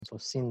所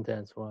信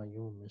的主与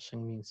我们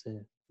生命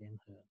是联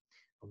合。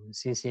我们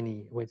谢谢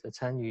你为着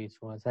参与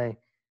主在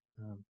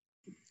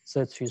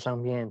社区上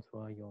面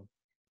主有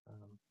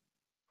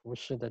服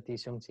侍的弟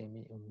兄姐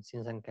妹，我们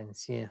献上感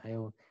谢。还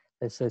有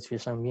在社区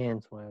上面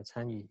主有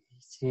参与一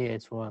切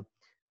主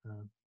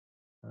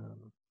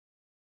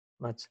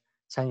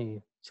参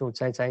与救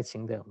灾灾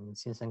情的，我们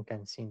献上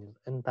感谢你的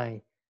恩待。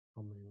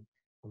我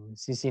们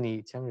谢谢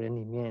你将人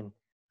里面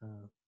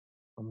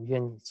我们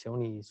愿求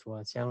你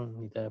主将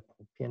你的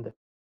普遍的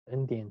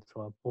恩典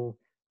主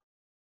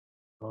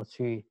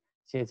去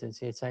借着这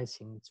些灾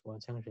情主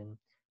将人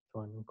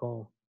主能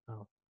够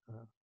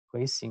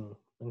回省，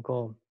能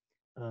够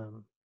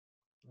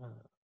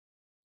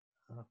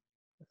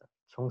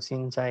重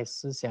新再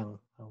思想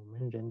我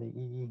们人的意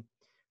义。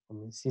我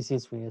们谢谢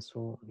主耶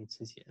稣，你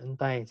自己恩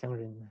待将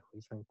人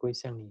回转归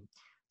向你。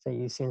在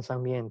一线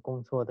上面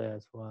工作的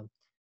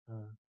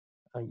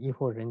医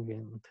护人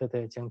员，特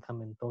别将他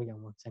们都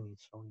仰望在你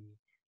手里，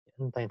也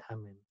恩待他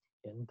们，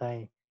也恩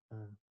待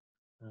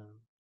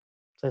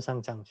在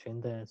上掌权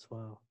的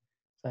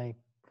在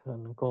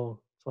能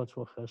够做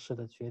出合适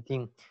的决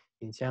定，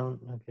也将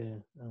那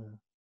个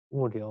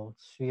物流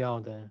需要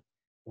的，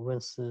无论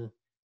是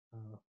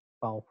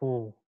保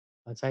护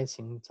灾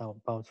情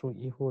保住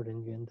医护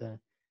人员的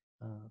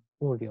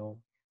物流，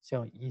需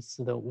要医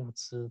治的物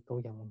资都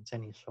仰望在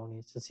你手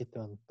里，这些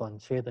短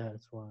缺的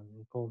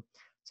能够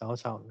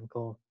早能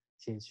够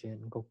解决，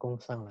能够供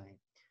上来。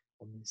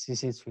我们谢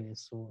谢主耶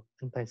稣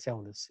恩待下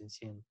午的时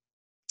间，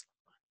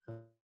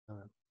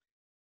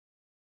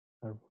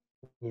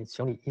也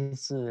求你医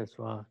治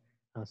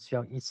需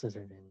要医治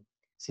的人。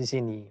谢谢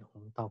你，我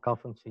们祷告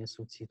奉主耶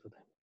稣基督的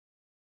名。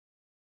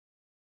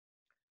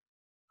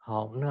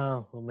好，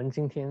那我们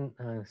今天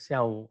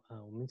下午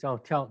我们就要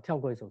跳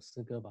过一首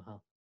诗歌吧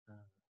哈，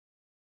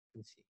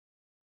对不起，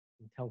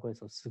跳过一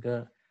首诗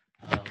歌，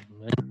我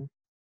们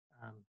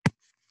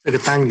这个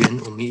单元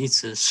我们一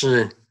直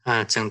是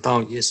讲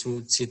到耶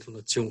稣基督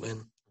的救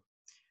恩。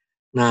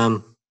那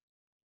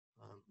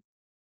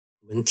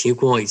我们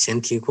以前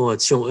提过，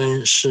救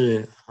恩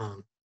是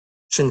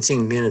圣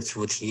经里面的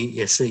主题，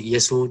也是耶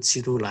稣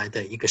基督来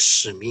的一个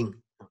使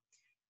命。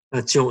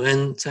那救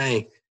恩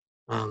在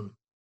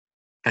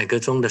改革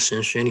中的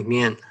神学里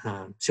面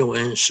救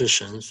恩是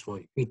神所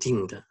预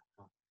定的，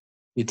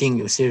预定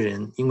有些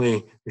人因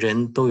为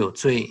人都有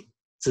罪，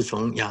自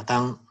从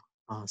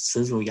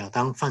始祖亚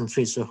当犯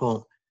罪之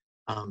后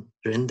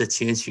人的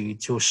结局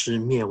就是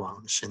灭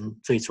亡，神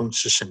最终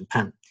是审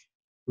判。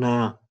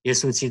那耶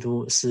稣基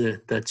督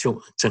的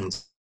拯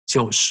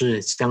救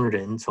是将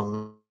人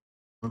从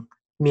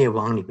灭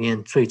亡里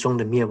面，最终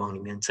的灭亡里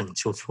面拯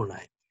救出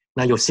来。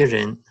那有些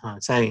人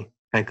在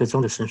改革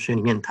中的神学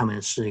里面，他们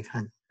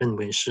认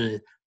为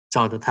是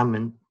照着他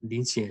们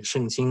理解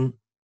圣经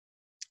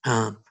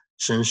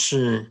神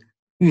是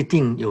预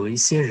定有一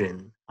些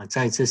人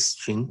在这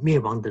群灭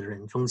亡的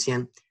人中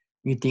间，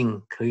预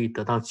定可以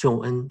得到救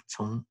恩。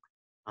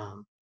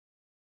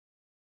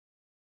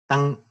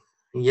当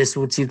耶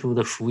稣基督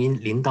的福音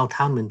临到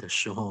他们的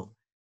时候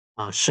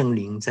圣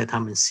灵在他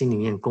们心里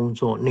面工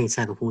作，内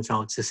在的呼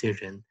召，这些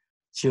人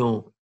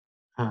就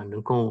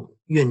能够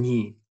愿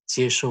意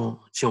接受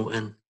救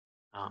恩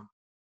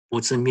不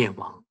致灭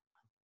亡，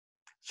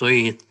所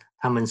以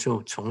他们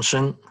就重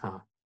生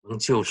能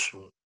救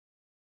赎。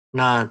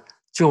那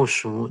救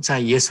赎在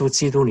耶稣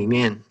基督里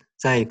面，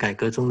在改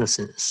革中的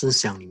思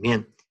想里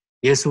面，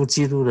耶稣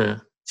基督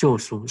的救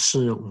赎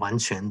是完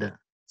全的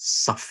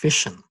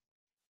sufficient，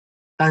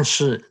 但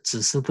是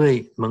只是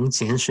对蒙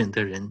拣选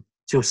的人，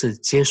就是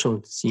接受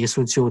耶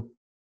稣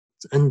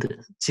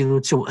基督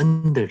救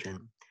恩的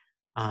人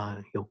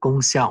有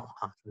功效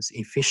就是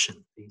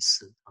efficient 的意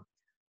思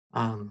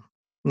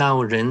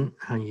那人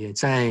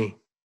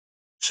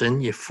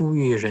神也赋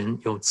予人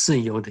有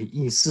自由的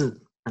意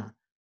志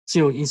自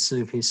由意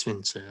志可以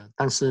选择，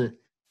但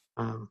是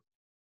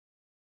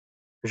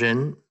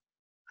人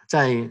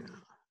在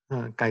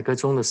改革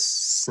中的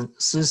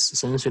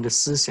神学的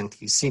思想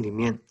体系里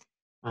面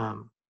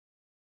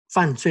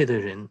犯罪的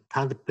人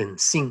他的本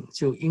性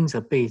就因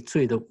着被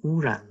罪的污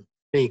染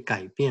被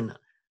改变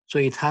了，所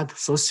以他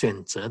所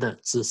选择的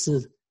只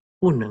是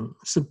不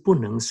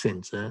能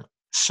选择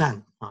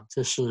善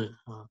这是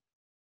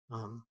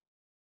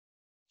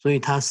所以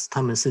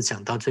他们是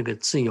讲到这个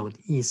自由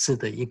意志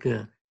的一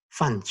个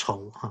范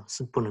畴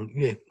是不能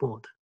越过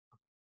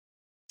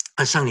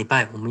的。上礼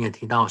拜我们也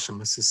提到什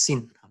么是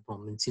信我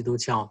们基督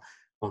教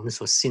我们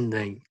所信的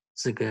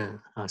这个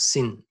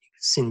信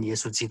耶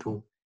稣基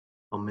督，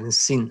我们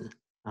信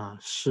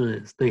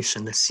是对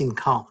神的信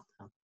靠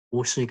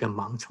不是一个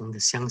盲从的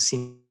相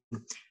信。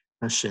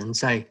那神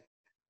在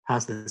他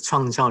的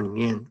创造里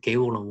面给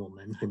了我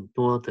们很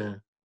多的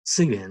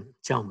资源，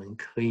叫我们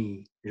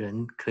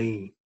人可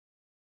以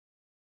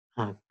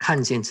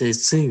看见这些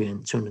资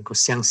源就能够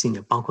相信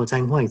的，包括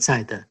在外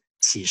在的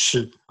启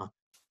示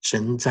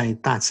神在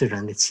大自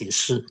然的启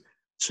示，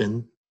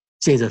神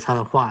借着他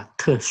的话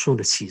特殊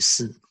的启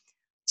示，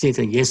借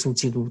着耶稣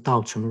基督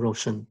道成肉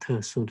身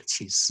特殊的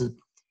启示，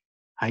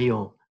还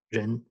有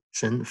人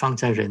神放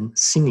在人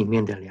心里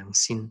面的良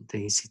心的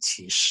一些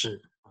启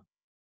示。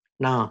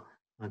那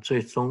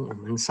最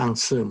终上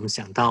次我们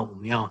讲到，我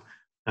们要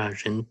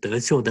人得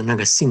救的那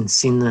个信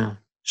心呢，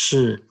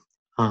是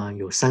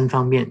有3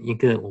方面。一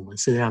个，我们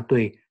是要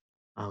对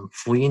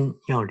福音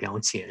要了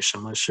解什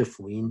么是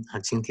福音啊。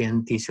今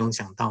天弟兄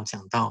讲到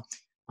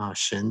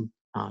神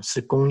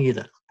是公义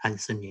的，他也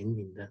是怜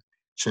悯的；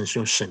神是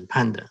有审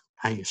判的，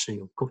他也是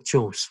有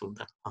救赎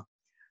的啊。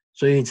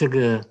所以这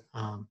个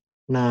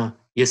那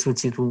耶稣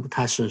基督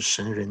他是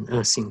神人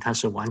二性，他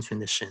是完全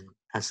的神，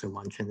他是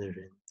完全的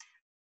人，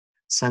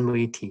三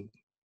位一体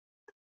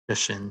的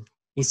神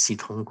一起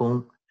同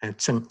工，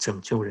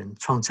拯救人，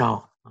创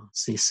造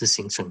自己实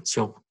行拯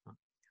救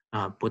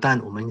不但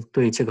我们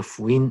对这个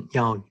福音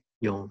要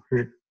有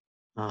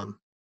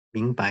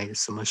明白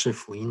什么是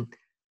福音，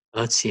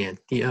而且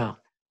第二，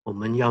我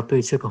们要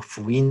对这个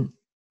福音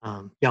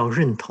要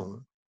认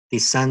同；第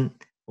三，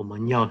我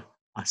们要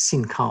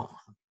信靠。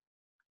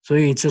所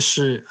以这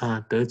是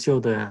得救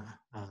的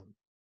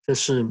这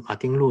是马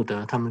丁路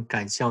德他们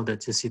改教的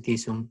这些弟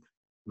兄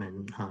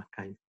们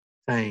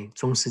在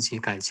中世纪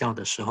改教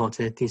的时候，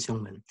这些弟兄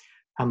们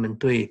他们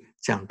对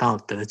讲到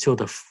得救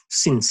的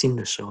信心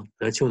的时候，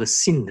得救的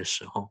信的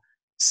时候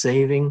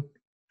 ，saving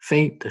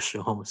faith 的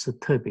时候是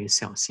特别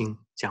小心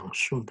讲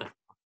述的。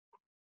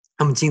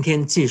那么今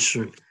天继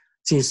续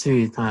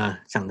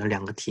讲的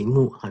2个题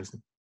目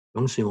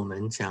容许我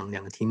们讲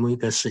2个题目，一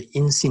个是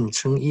因信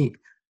称义。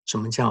什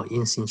么叫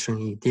因信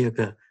称义？第二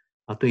个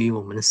对于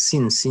我们的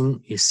信心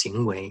与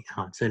行为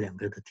这2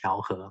个的调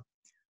和。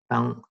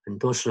当很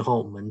多时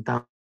候我们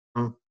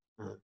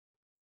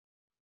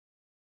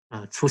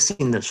出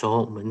信的时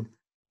候，我们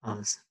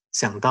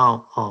想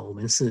到我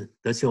们是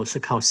得救是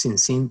靠信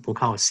心，不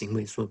靠行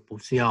为，说不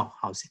需要，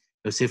好像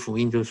有些福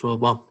音就说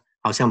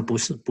好像不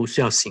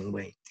需要行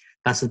为。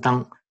但是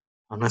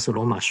那是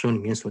罗马书里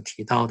面所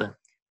提到的。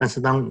但是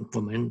当我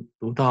们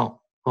读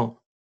到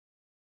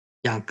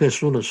雅各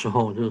书的时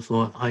候，就是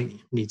说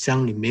你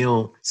将你没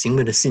有行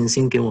为的信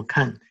心给我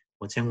看，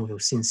我将我有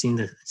信心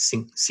的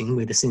行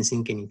为的信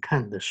心给你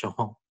看的时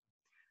候，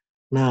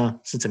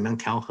那是怎么样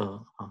调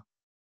和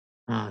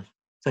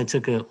在这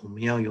个我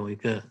们要有一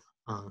个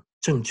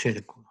正确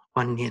的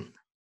观念。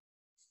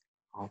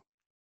好，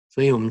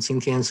所以我们今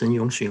天神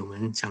允许我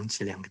们讲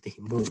起2个题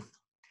目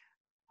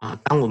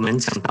当我们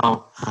讲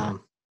到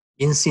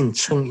因信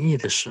称义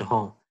的时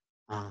候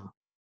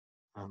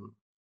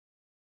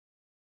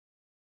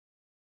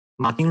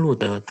马丁路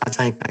德他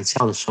在改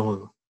教的时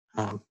候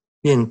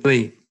面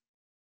对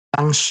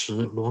当时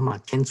罗马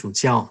天主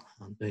教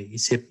的一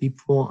些逼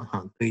迫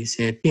对一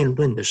些辩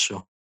论的时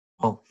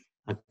候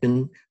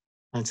跟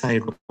在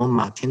罗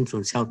马天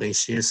主教的一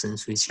些神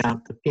学家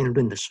的辩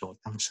论的时候，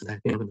当时在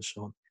辩论的时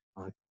候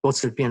多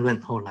次辩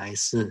论，后来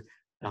是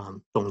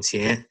总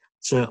结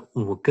这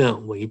5个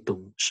唯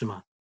独，是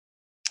吗？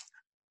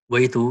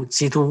唯独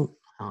基督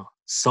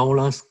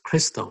sola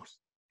Christus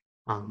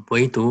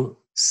唯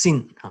独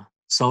信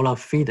sola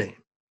fide，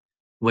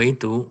 唯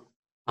独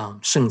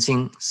圣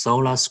经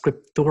sola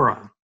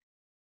scriptura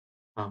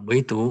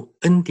唯独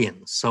恩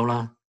典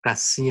sola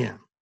gratia，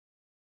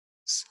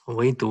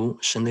 唯独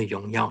神的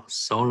荣耀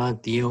sola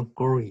deo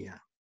gloria。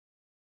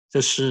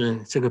 这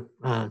是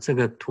这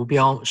个图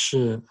标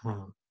是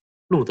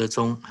路德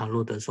宗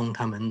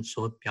他们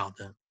所表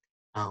的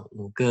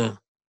5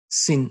个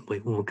信为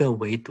5个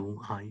唯独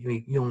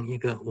用一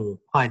个5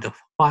块的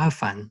花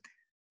环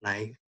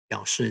来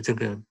表示，这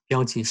个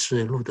标记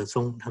是路德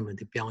宗他们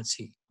的标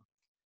记。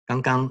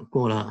刚刚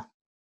过了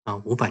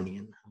500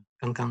年，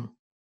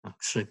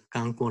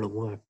刚过了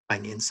500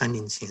年，3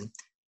年前。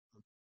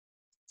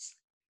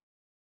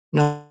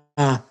那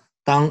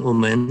当我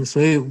们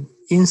所以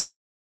因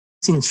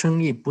信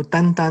称义不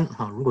单单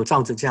如果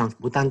照着这样，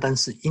不单单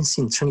是因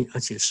信称义，而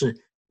且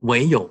是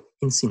唯有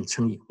因信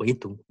称义，唯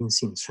独因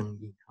信称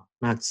义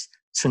那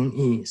称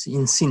义是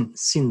因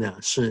信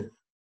的是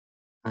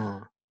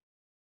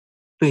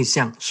对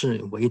象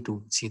是唯独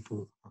基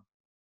督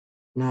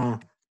那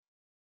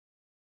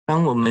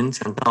当我们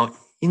讲到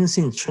因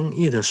信称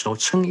义的时候，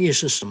称义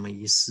是什么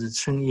意思？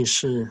称义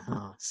是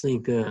一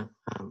个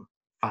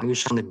法律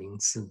上的名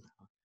字，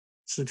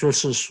就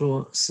是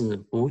说使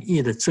不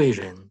义的罪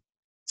人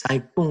在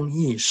公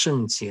义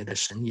圣洁的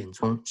神眼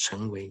中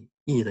成为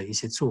义的一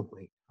些作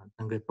为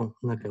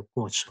那个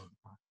过程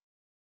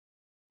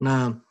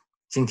那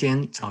今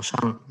天早上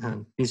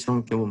弟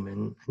兄给我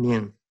们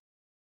念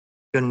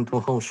哥林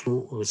多后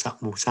书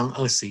5章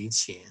21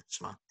节，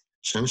是吧？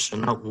神使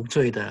那无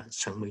罪的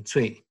成为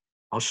罪，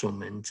好使我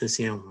们这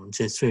些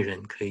罪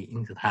人可以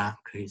因着他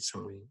可以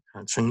成为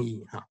称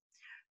义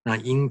那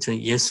因着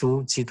耶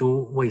稣基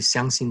督为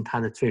相信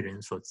他的罪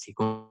人所提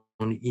供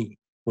的义，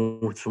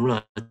补足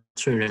了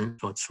罪人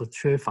所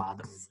缺乏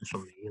的我们所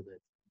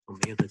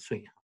没有的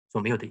罪所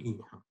没有的义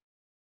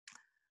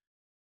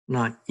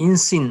那因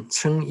信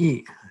称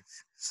义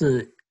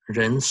是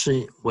人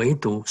是唯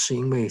独是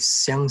因为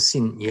相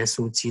信耶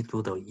稣基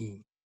督的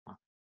义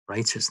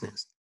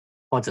righteousness，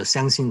 或者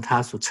相信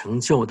他所成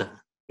就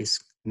的 his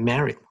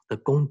merit 的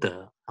功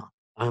德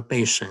而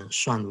被神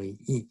算为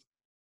义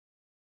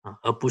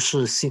而不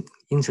是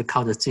因此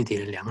靠着自己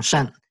的良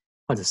善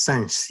或者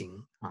善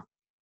行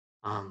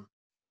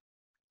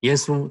耶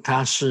稣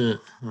他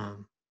是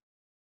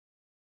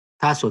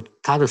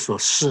他的所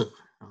事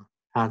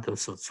他的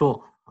所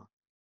做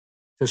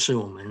这是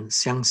我们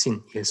相信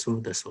耶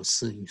稣的所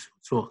事与所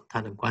做，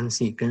他的关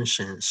系跟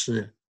神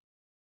是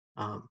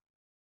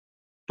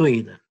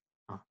对的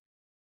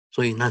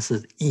所以那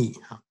是义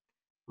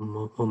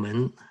我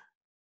们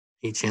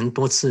以前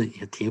多次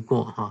也提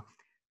过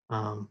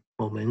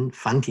我们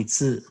繁体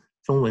字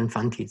中文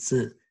繁体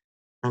字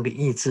那个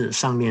义字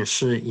上面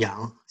是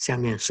羊，下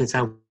面是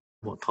在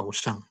我头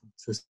上，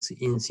这是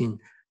因信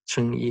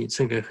称义，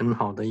这个很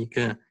好的一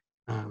个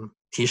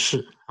提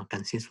示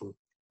感谢主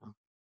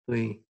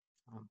对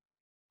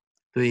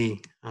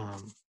对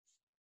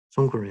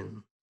中国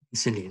人一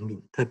些怜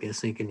悯，特别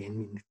是一个怜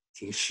悯的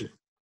提示。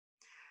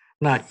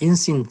那因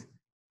信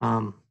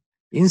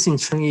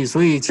称义，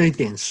所以这一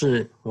点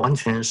是完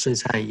全是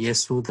在耶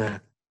稣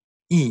的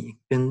义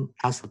跟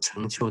他所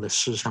成就的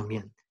事上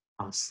面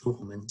使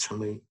我们成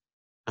为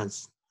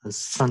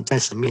算在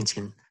神面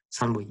前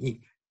算为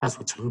义。他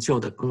所成就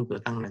的功德，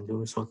当然就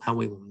是说他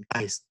为我们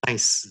代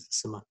死，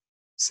是吗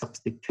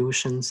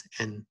 ？Substitutions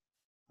and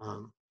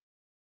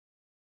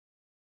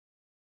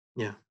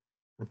yeah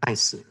代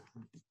死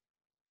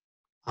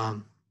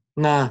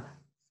那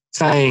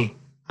在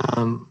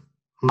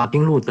马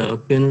丁路德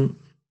跟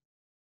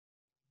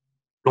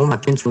罗马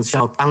天主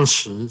教当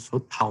时所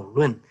讨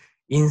论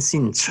因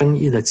信称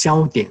义的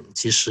焦点，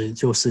其实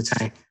就是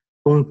在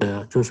功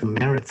德，就是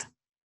merit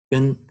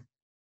跟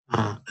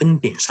恩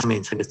典上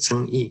面这个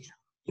争议。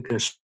一个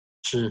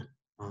是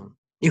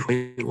一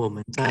会我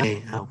们再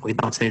回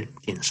到这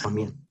点上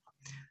面，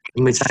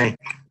因为在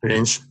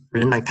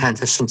人来看，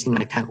在圣经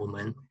来看，我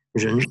们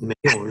人没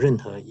有任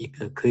何一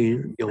个可以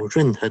有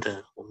任何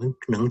的我们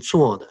能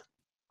做的，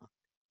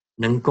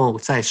能够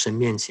在神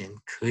面前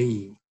可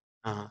以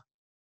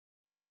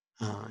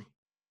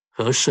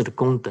合适的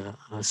功德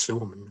而使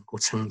我们能够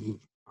称义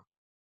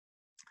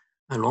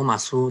罗马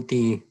书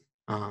第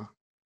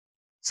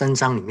3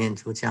章里面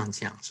就这样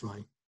讲，是吗？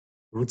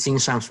如经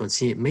上所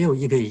记，没有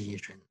一个义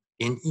人，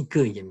连一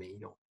个也没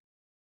有。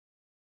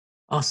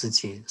20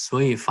节，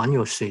所以凡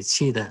有血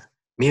气的，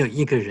没有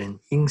一个人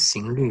因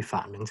行律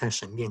法能在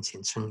神面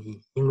前称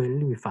义，因为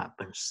律法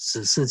本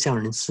是叫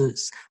人知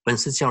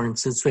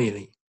罪而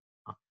已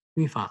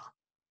律法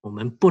我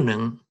们不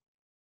能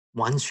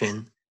完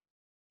全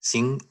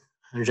行，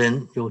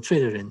人有罪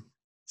的人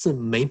是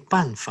没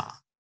办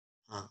法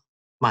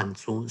满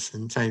足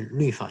神在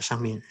律法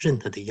上面任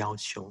何的要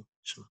求，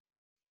是吗？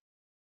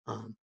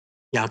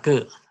雅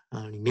各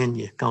里面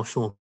也告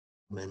诉我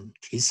们，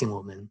提醒我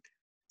们，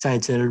在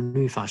这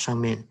律法上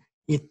面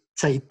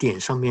在一点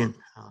上面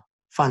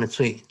犯了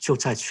罪，就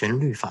在全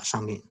律法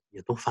上面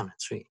也都犯了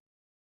罪。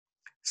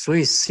所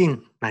以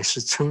信乃是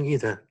称义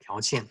的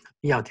条件，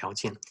必要条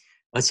件，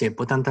而且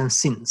不单单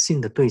信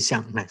的对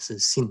象乃是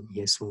信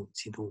耶稣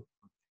基督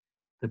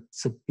的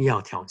是必要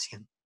条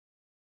件。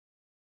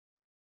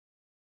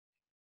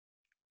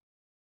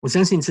我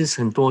相信这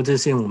是很多这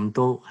些我们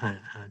都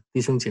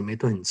弟兄姐妹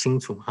都很清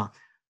楚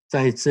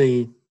在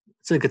这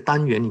个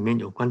单元里面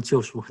有关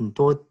救赎很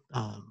多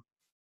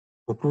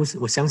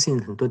我相信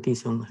很多弟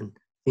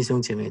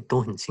兄姐妹都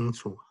很清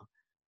楚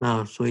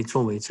那所以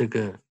作为这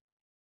个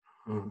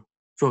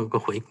做一个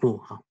回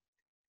顾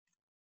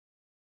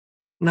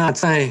那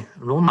在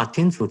罗马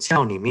天主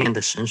教里面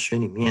的神学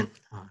里面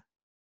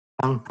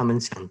当他们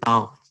讲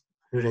到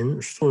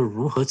人是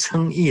如何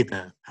称义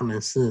的，他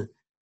们是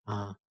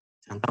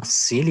讲到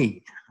洗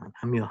礼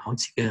他们有好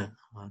几个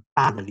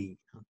大的礼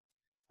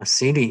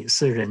洗礼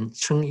是人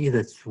称义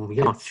的主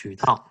要渠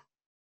道。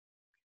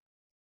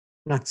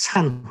那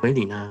忏悔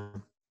礼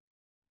呢，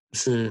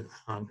是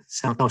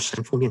像到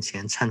神父面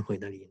前忏悔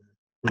的礼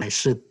乃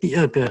是第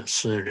二个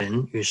使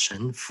人与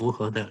神符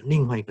合的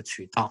另外一个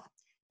渠道。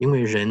因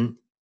为人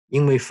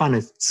因为犯了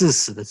致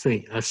死的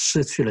罪而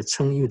失去了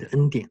称义的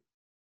恩典，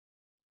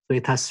所以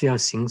他需要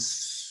行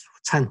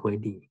忏悔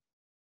礼，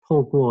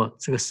透过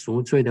这个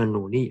赎罪的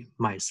努力，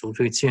买赎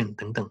罪券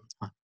等等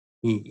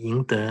以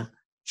赢得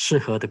适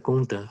合的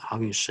功德，好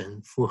与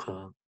神复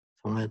合，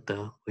从而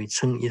得为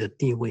称义的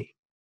地位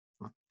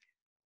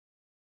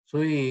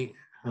所以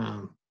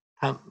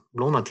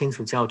罗马天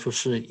主教就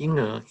是婴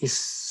儿一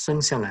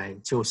生下来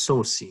就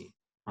受洗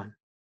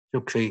就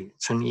可以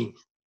称义。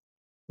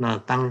那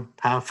当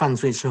他犯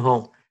罪之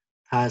后，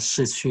他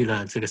失去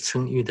了这个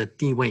称义的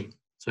地位，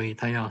所以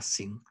他要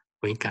行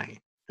悔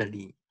改的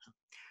礼。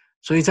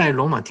所以在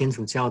罗马天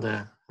主教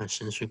的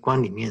神学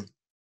观里面，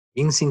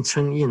因信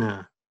称义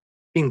呢，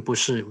并不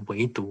是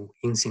唯独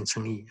因信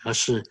称义，而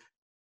是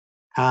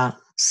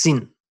他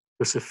信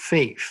就是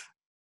faith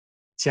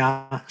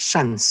加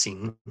善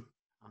行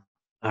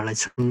而来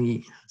称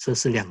义，这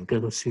是两个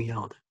都需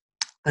要的。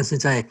但是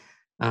在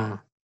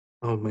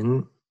我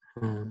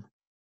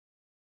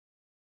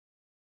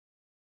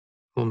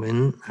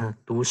们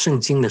读圣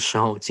经的时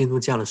候，基督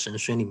教的神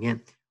学里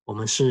面，我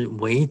们是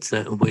唯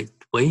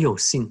有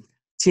信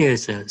借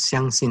着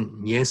相信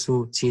耶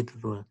稣基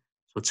督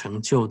所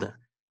成就的，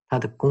他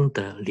的功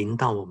德临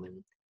到我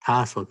们，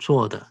他所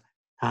做的，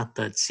他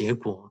的结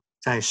果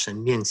在神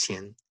面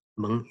前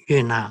蒙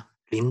悦纳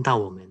临到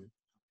我们。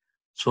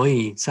所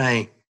以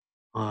在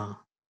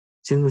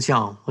基督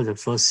教或者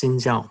说新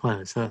教或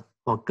者是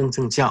更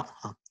正教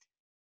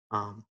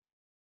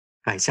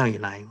改教以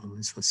来，我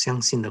们所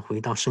相信的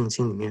回到圣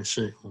经里面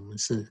我们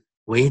是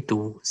唯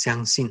独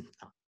相信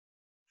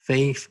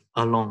faith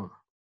alone，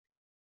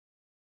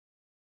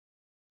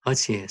 而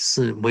且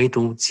是唯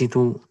独基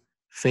督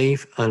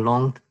faith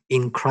alone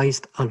in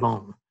Christ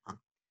alone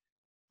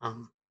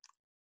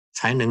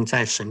才能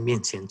在神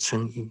面前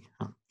称义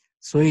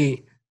所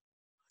以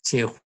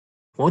且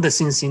活的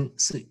信心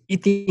是一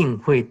定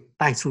会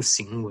带出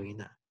行为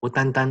的，不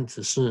单单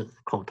只是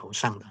口头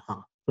上的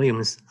所以我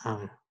们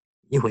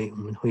一会我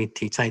们会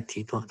再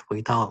提到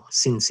回到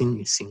信心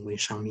与行为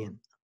上面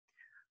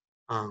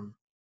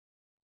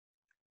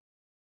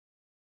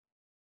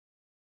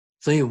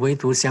所以唯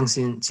独相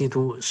信基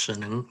督是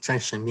能在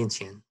神面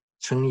前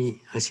称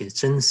义，而且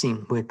真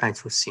信会带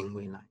出行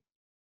为来。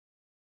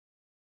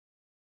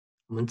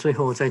我们最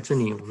后在这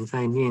里，我们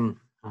再念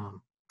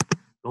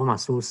罗马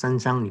书3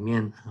章里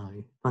面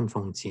一段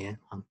总结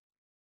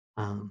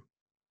3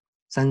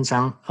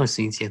章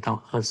21节到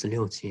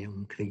26节，我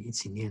们可以一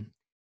起念。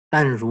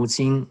但如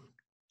今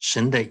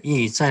神的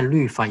义在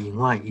律法以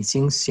外已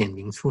经显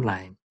明出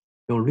来，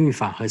有律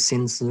法和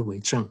先知为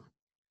证，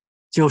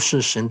就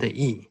是神的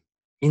义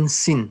因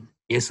信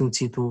耶稣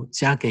基督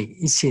加给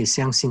一切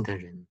相信的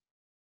人，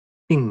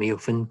并没有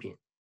分别，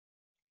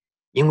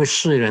因为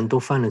世人都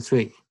犯了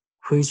罪，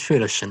亏缺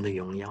了神的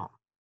荣耀，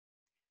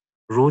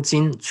如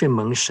今却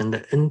蒙神的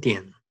恩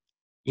典，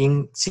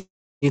因基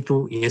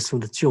督耶稣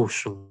的救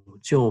赎，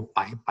就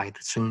白白的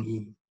称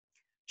义。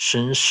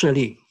神设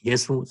立耶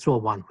稣做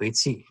挽回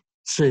祭，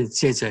是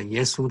借着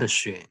耶稣的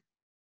血，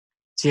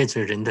借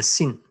着人的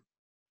信，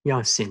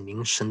要显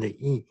明神的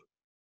义，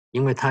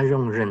因为他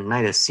用忍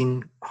耐的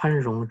心宽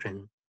容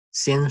人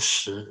先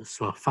时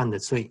所犯的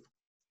罪，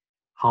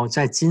好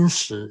在今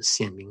时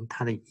显明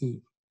他的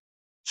义，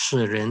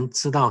使人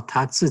知道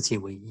他自己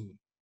为义，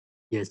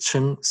也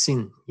称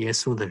信耶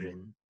稣的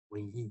人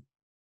为义。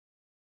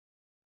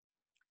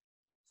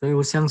所以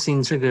我相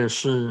信这个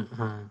是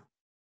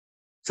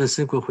这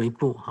是个回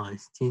顾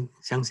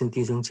相信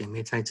弟兄姐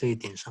妹在这一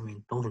点上面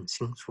都很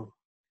清楚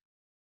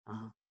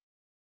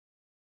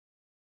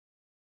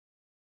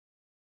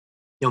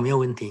有没有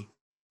问题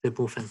这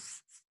部分？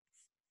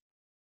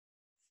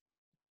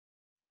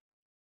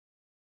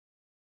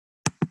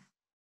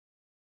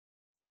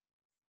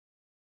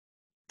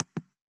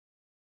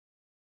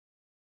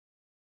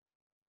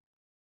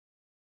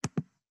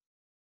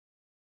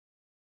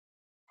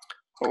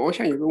我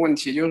想有个问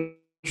题，就是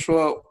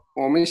说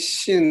我们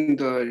信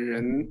的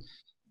人，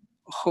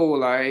后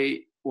来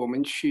我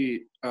们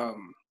去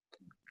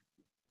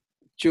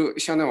就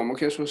相当于我们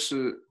可以说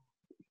是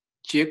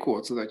结果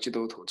子的基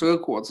督徒，这个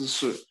果子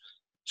是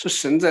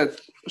神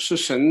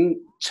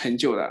成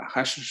就的，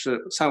还是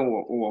像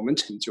我们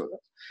成就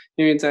的？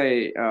因为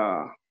在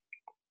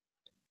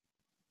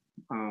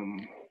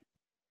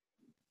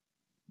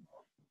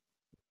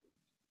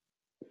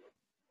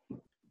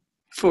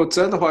否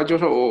则的话，就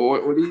是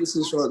我的意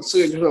思是说，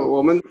这个就是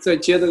我们在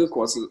结这个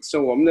果子，是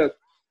我们的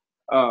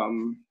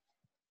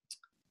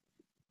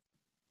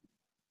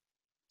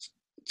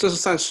这是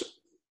善事，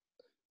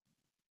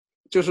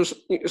就是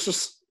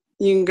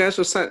应该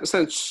是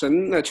善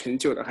神来成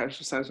就的，还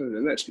是善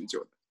人来成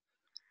就的？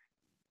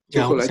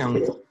就后来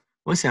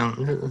我想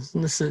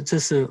这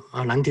是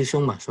蓝弟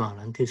兄嘛，是吧？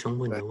蓝弟兄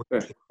问的问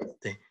题，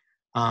对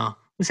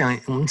我想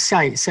我们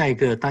下一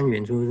个单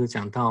元就是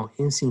讲到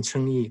因信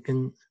称义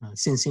跟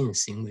信心的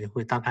行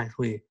为大概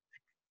会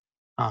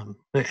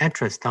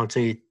address 到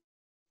这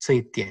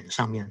一点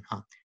上面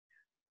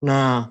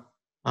那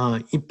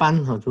一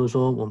般就是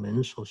说我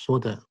们所说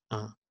的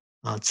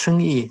称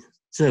义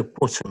这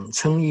过程，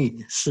称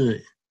义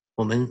是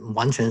我们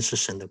完全是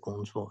神的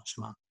工作，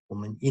是吗？我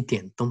们一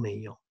点都没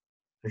有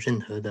任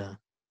何的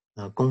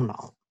功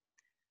劳。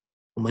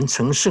我们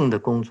成圣的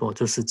工作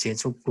就是结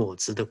出果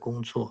子的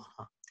工作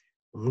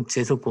我们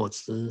结出果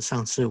子，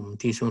上次我们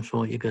弟兄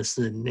说，一个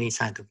是内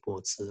在的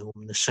果子，我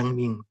们的生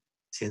命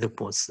结的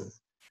果子；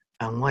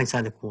外在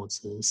的果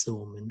子是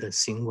我们的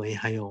行为，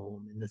还有我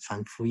们的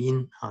传福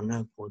音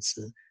那果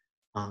子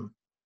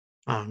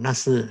那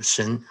是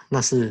神，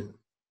那是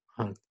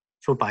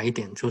说白一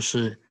点就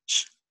是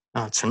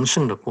成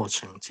圣的过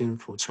程，基督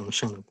徒成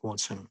圣的过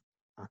程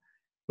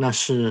那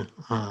是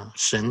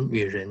神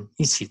与人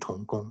一起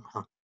同工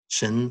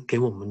神给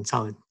我们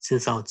制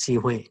造机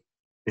会。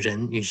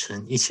人与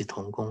神一起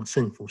同工，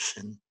顺服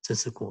神，这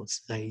是果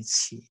子在一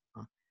起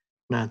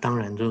那当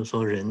然就是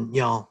说，人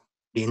要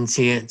连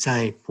接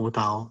在葡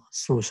萄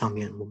树上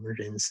面，我们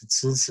人是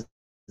枝子，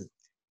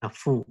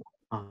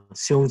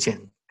修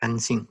剪干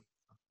净。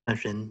那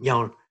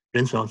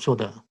人所要做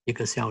的一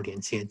个是要连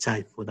接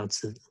在葡萄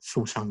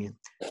树上面，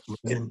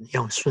我们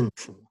要顺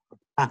服，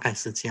大概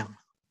是这样。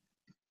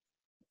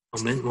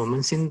我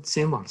们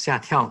先往下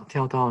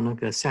跳到那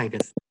个下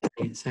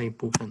一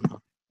部分啊，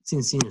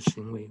信心的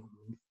行为。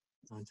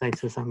我们在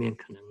这上面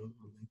可能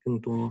我们更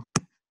多，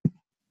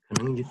可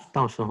能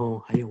到时候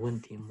还有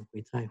问题，我们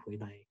会再回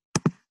来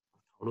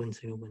讨论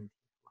这个问题。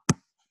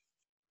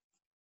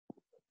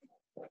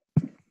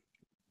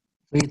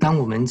所以，当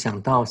我们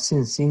讲到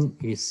信心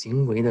与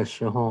行为的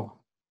时候，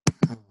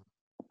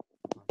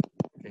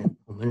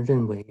我们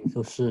认为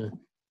就是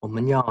我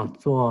们要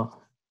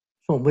做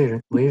为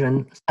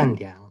人善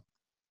良，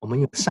我们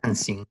有善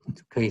行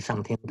就可以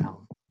上天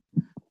堂。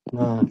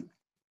那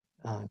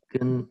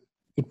跟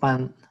一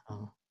般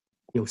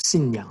有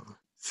信仰，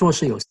说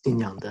是有信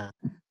仰的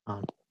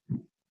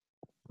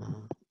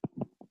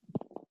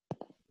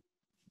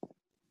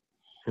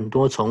很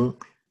多从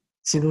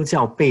基督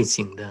教背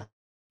景的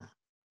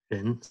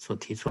人所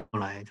提出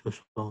来，就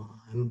是说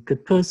I'm a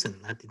good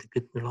person, I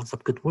did lots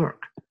of good work，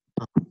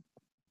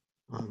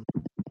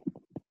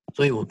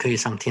所以我可以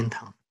上天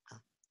堂。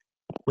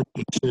问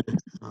题是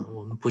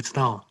我们不知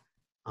道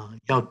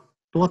要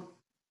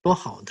多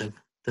好的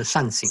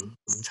善行，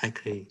我们才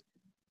可以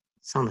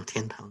上了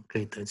天堂，可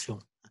以得救。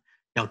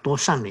要多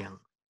善良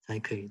才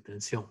可以得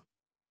救。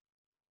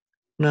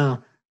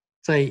那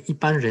在一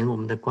般人我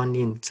们的观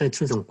念，在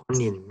这种观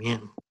念里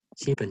面，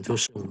基本就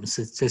是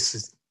这是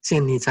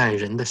建立在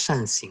人的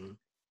善行，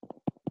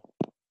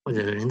或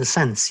者人的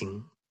善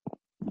行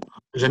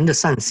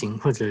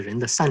或者人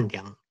的善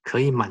良可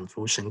以满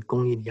足神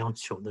公义要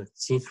求的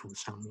基础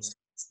上面。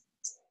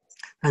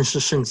但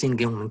是圣经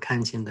给我们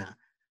看见的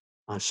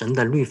神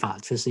的律法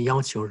却是要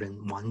求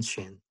人完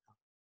全。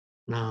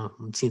那我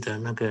们记得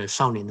那个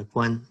少年的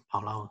官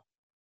跑到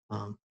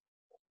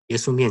耶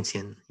稣面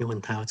前，又问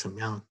他要怎么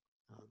样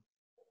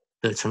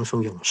的承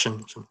受永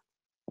生，是吗？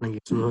那耶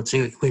稣说只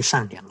有一位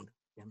善良的，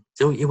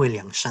只有一位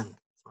良善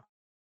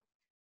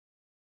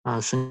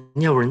的。神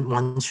要人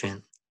完全，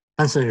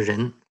但是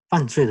人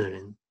犯罪的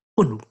人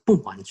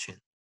不完全，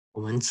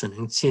我们只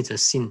能借着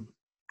信，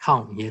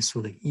靠耶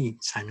稣的义，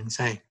才能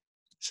在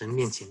神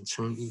面前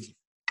称义。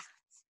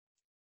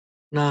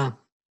那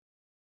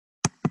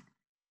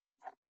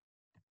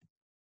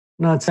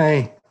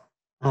在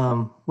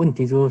问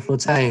题就是说，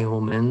在我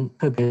们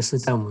特别是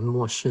在我们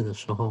末世的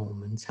时候，我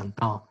们讲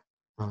到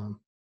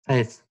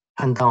在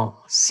看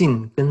到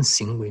信跟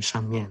行为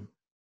上面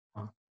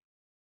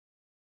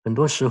很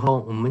多时候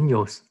我们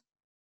有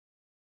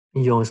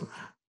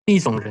一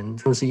种人，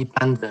就是一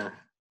般的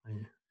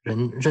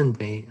人认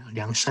为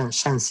良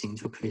善行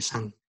就可以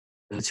上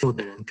得救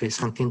的人，可以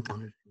上天堂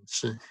的人，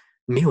是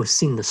没有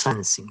信的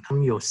善行，他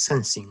们有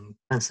善行，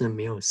但是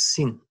没有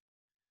信。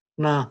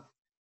那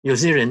有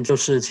些人就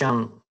是这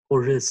样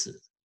过日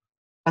子，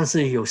但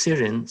是有些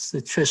人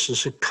确实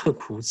是刻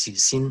苦己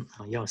心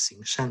要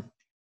行善，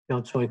要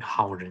做一个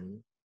好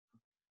人。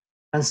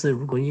但是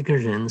如果一个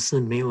人是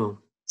没有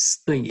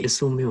对耶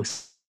稣没有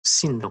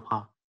信的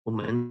话，我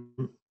们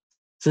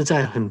实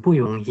在很不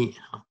容易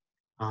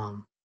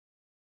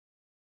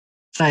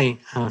在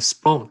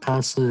Sport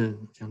他是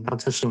讲到，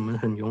这是我们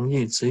很容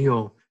易只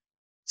有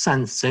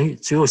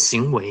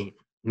行为，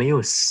没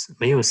有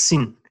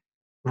信，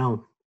那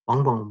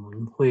往往我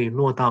们会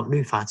落到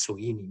律法主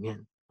义里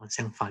面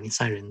像法利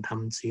赛人，他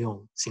们只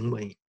有行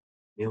为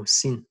没有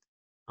信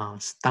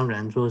当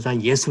然说在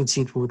耶稣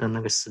基督的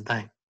那个时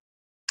代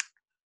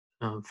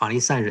法利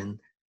赛人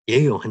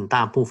也有很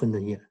大部分的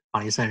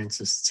法利赛人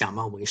只是假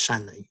冒为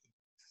善而已，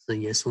是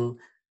耶稣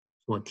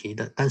所提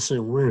的。但是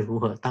无论如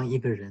何，当一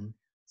个人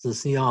只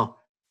是要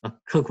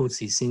刻苦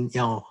己心，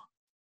要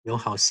有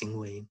好行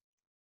为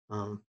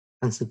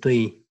但是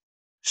对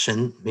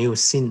神没有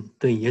信，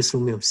对耶稣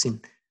没有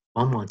信，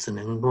往往只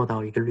能落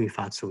到一个律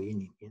法主义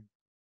里面。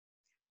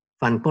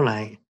反过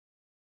来，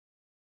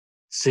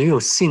只有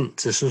信，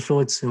只是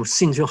说只有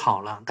信就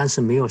好了，但是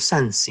没有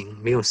善行，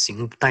没有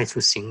带出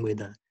行为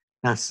的，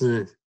那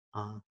是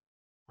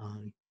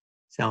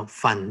叫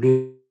反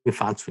律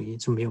法主义，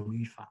就没有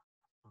律法。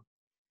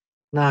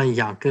那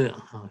雅各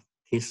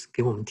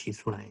给我们提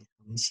出来，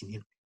我们一起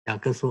念。雅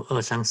各说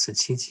2章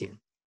17节，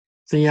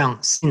这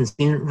样信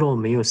心若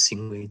没有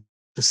行为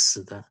是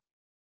死的。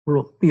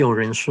若必有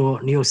人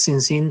说你有信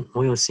心，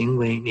我有行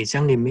为，你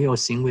将你没有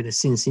行为的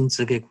信心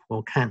指给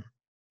我看，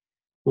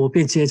我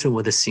必借着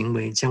我的行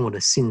为将我的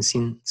信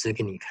心指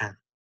给你看。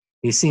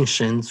你信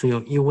神只有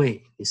一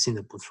位，你信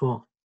的不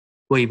错。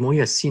伪魔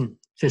也信，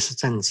却是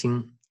战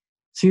惊。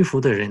屈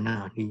服的人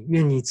啊，你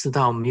愿意知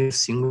道没有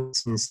行为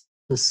信心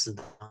是死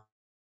的吗？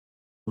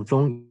祖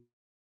宗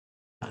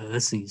儿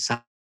子以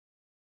上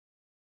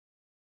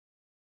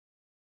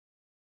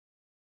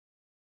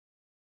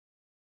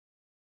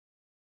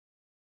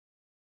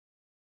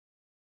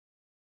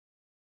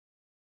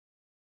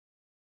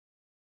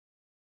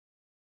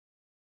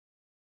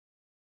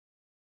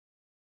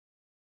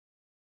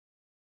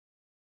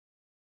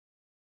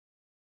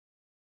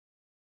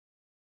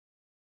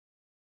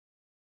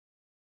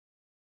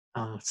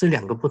是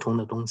2个不同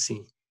的东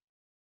西，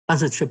但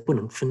是却不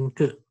能分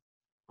割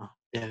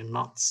they're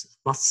not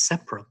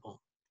separable。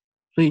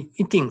所以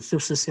一定就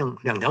是像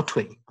2条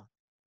腿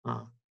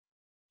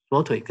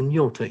左腿跟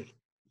右腿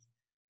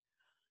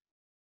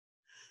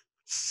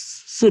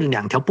是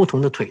两条不同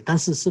的腿，但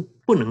是是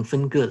不能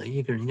分割的。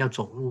一个人要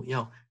走路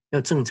要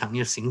正常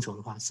要行走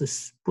的话，是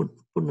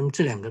不能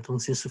这两个东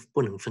西是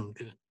不能分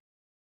割的。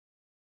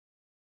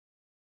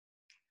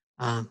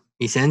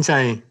以前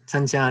在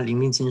参加灵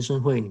命浸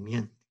信会里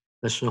面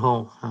的时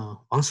候，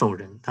黄守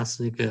仁他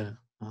是一个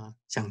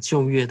讲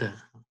旧约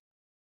的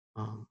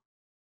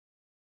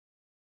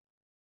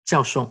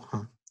教授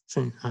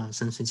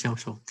神学教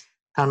授，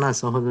他那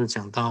时候就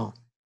讲到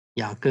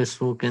雅各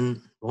书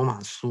跟罗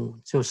马书，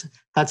就是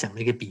他讲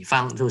了一个比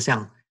方，就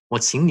像我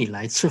请你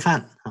来吃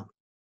饭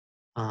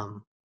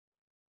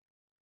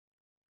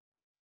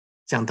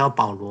讲到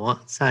保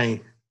罗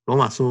在罗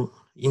马书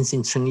因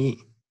信称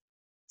义，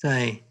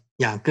在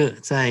雅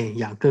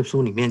各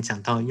书里面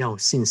讲到要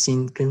信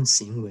心跟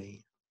行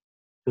为，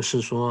就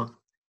是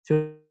说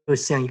就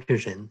像一个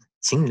人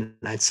请你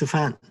来吃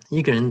饭，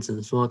一个人只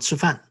是说吃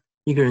饭，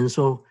一个人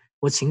说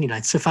我请你来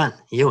吃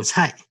饭也有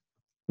菜，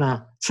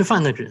那吃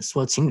饭的人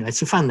说请你来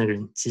吃饭的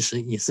人其实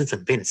也是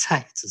准备了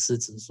菜，只是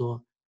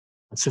说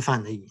吃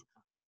饭而已，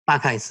大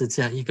概是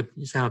这样一个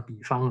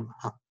比方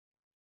啊。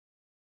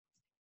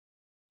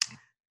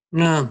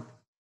那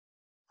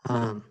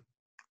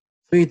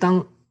所以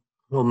当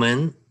我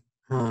们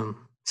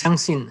相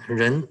信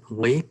人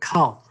唯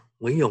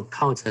有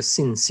靠着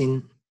信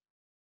心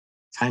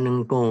才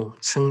能够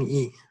称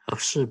义，而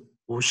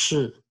不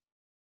是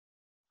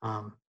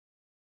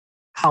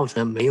靠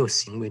着没有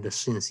行为的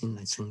信心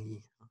来称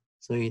义。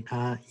所以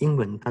英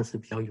文它是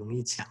比较容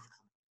易讲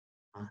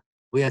的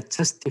We are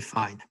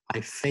justified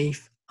by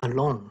faith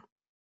alone,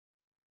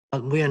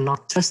 but we are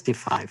not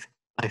justified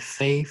by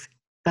faith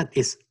that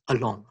is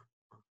alone.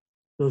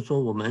 就是说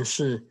我们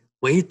是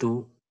唯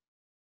独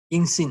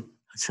因信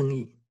而称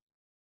义，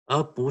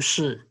而不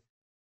是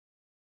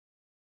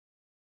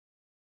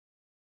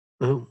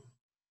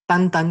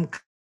单单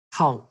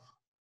靠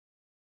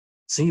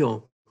只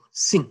有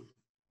信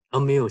而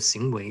没有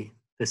行为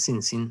的信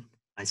心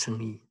来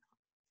称义。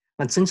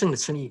那真正的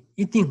称义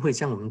一定会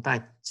将我们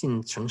带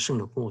进成圣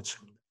的过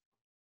程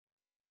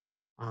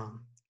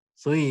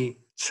所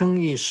以称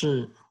义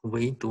是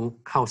唯独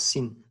靠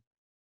信，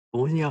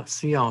不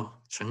需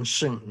要成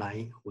圣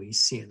来维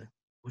系的，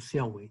不需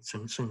要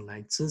成圣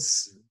来支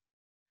持。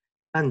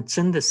但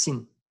真的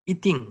信一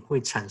定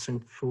会产生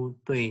出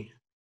对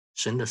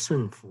神的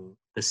顺服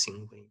的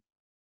行为，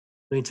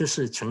所以这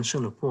是成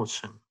圣的过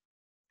程。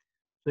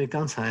所以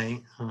刚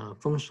才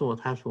丰硕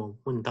他所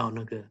问到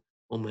那个，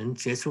我们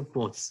结出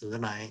果子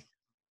来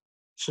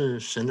是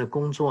神的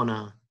工作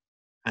呢，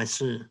还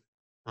是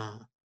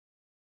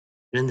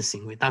人的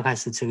行为？大概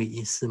是这个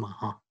意思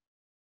嘛，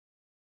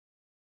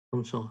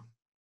丰硕。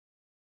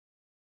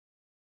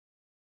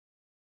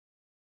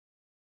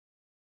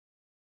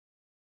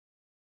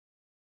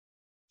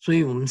所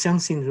以我们相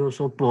信，就是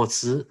说果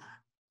子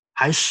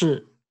还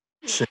是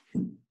神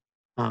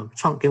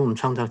给我们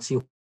创造机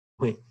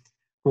会，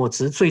果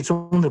子最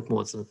终的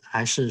果子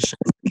还是神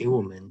给我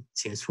们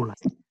结出来。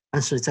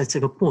但是在这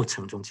个过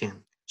程中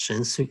间，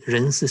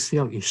人是需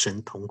要与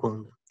神同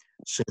工的，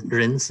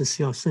人是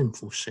需要顺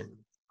服神，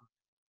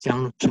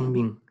将生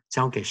命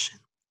交给神，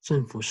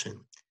顺服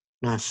神，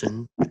那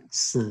神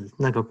使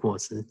那个果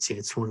子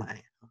结出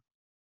来。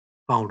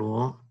保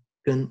罗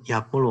跟亚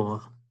波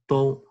罗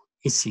都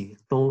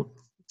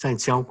在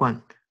浇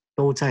灌，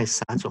都在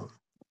撒种，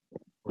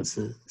果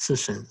子是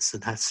神使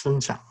它生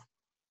长，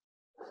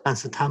但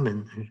是他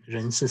们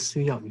人是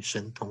需要与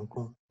神同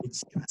工，一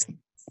起来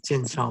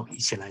建造，一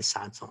起来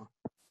撒种。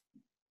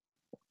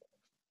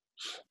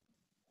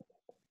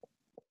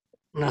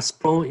那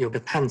Sproul 有个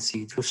叹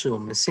息，就是我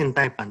们现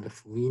代版的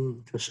福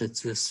音，就是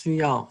只需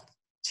要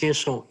接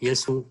受耶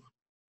稣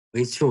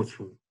为救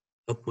主，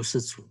而不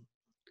是主。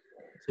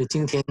所以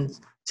今天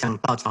讲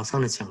到早上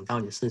的讲道，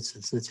也是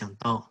只是讲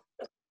到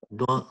很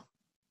多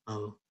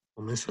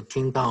我们所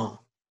听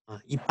到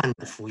一般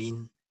的福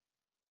音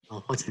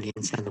或者廉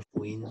价的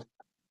福音，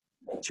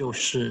就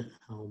是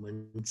我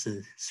们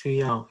只需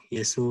要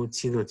耶稣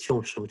基督的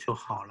救赎就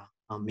好了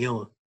没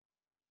有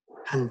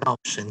看到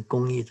神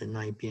公义的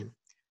那一边，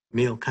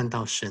没有看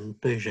到神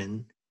对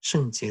人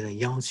圣洁的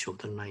要求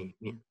的那一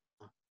面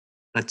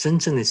那真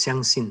正的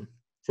相信，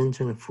真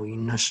正的福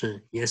音，那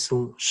是耶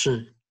稣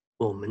是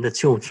我们的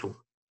救主，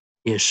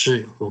也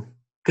是我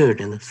个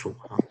人的主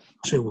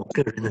是我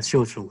个人的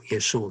救主，也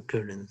是我个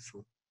人的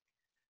主。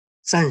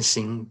善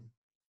行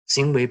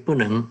为不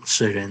能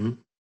使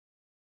人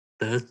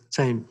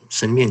在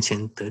神面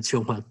前得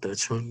救或得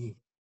称义。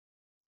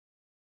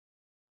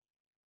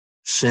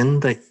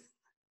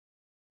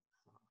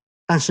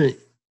但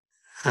是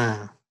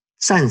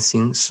善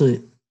行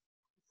是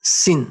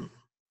信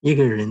一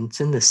个人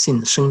真的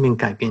信生命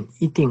改变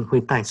一定会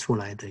带出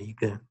来的一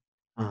个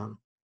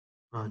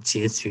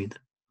结局的。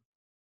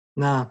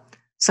那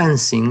善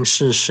行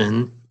是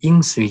神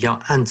应许要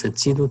按着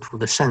基督徒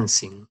的善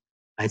行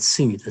来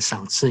赐予的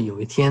赏赐。有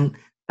一天，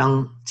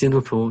当基督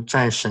徒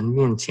在神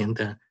面前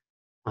的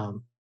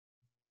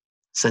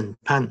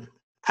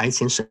台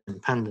前审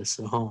判的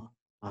时候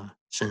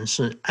神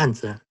是按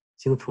着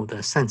基督徒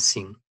的善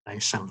行来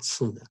赏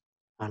赐的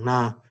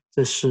那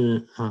这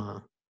是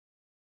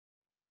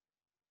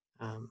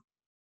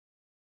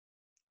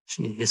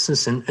也是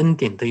神恩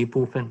典的一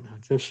部分啊，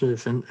这是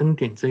神恩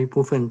典这一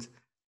部分，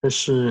这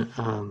是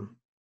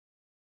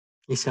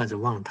一下子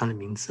忘了他的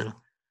名字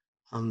了，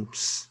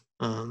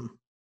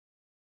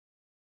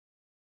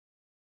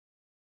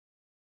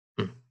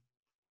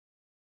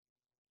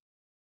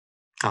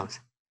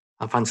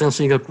好反正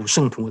是一个古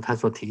圣徒他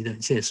所提的，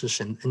这也是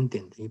神恩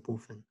典的一部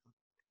分。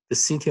The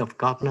City of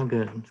God 那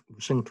个古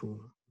圣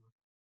徒，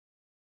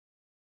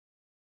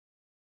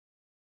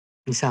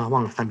一下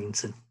忘了他名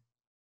字。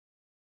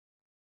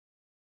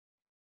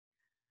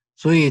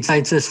所以在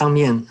这上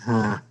面，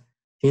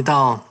提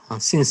到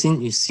信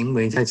心与行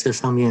为在这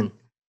上面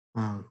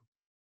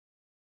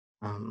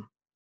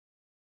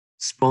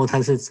，Sproul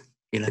他是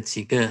给了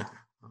几个，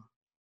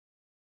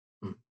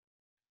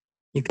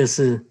一个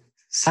是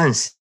善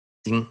行，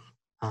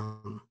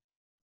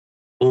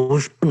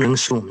不能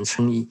使我们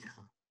称义，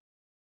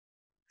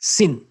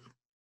信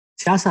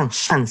加上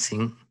善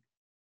行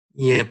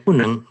也不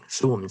能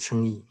使我们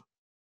称义。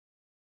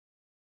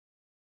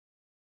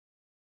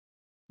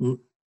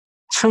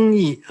称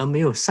义而没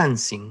有善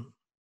行，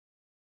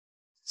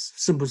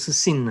是不是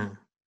信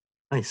呢？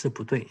那也是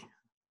不对。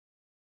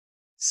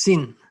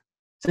信，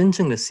真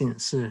正的信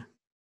是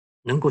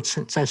能够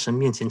在神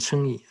面前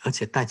称义，而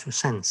且带出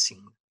善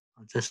行。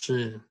这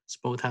是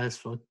Sproul 他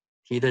所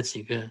提的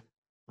几个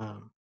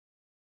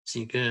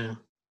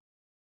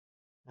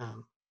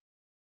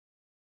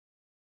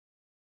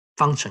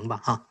方程吧，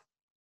哈。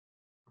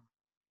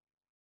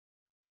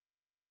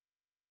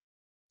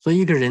所以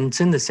一个人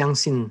真的相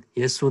信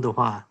耶稣的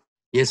话，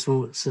耶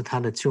稣是他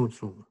的救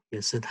主，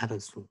也是他的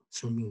主，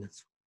生命的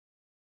主。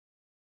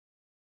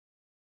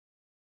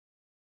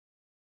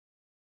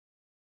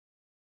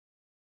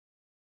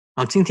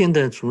好，今天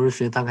的主日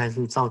学大概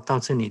是到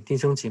这里，弟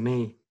兄姐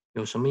妹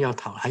有什么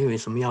还有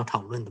什么要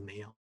讨论的没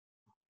有？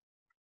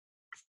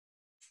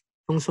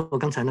丰硕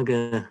刚才那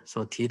个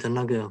所提的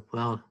那个，不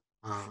要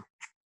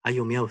还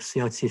有没有是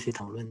要继续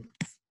讨论？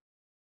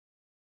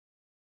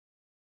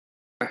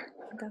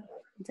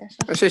你再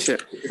说。谢谢。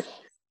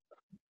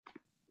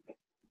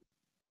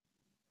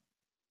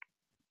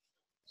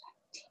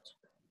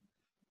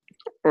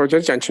我觉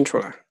得讲清楚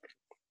了。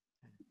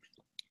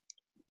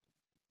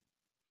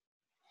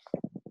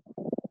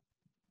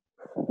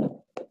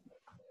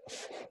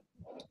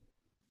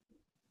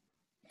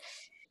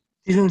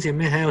弟兄姐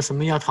妹还有什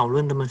么要讨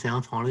论的吗？想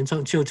要讨论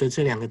就着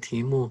这两个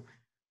题目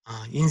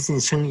因信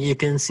称义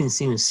跟信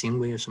心与行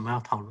为有什么要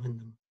讨论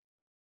的吗？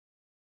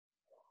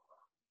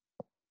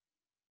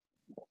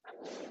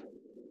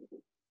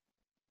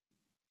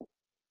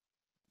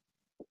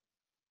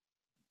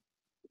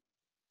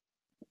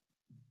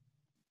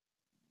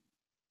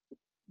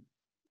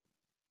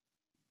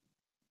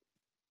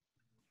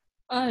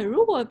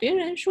如果别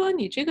人说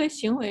你这个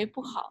行为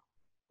不好，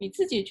你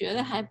自己觉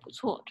得还不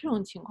错，这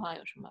种情况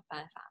有什么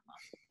办法吗？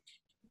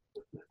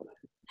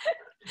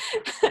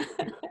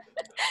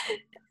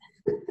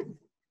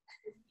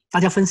大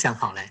家分享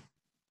好嘞。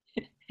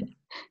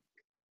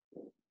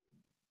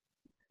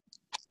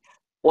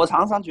我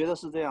常常觉得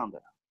是这样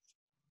的。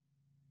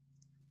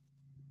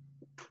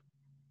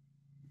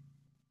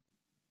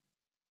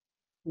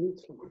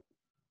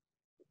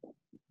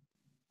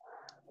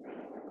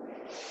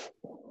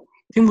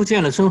听不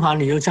见了，春华，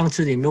你又将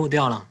自己漏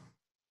掉了。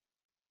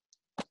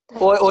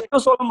我就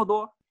说那么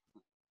多。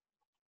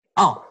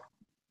哦，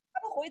他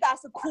的回答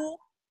是哭。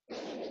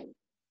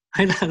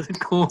回答是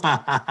哭啊！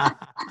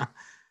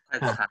太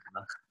惨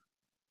了。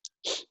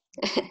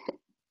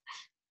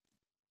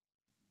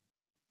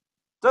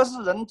这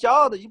是人骄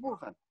傲的一部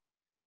分。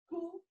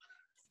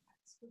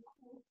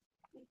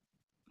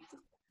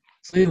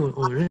所以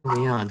我认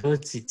为都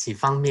几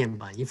方面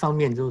吧。一方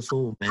面就是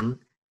说我们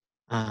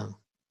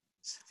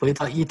回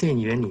到伊甸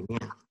园里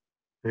面，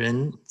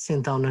人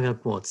见到那个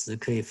果子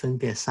可以分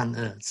辨善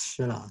恶，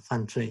吃了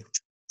犯罪。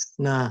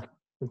那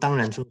当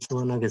然就是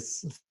说那个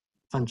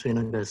犯罪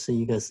那个是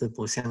一个是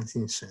不相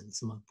信神，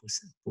是吗？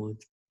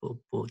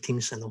不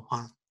听神的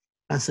话。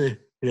但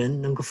是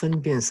人能够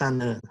分辨善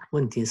恶，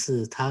问题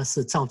是他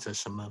是照着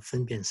什么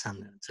分辨善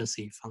恶，这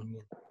是一方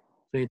面。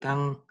所以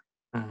当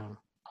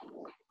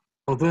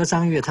我不知道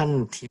张月他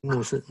的题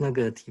目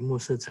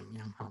是怎么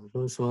样哈？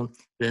就是说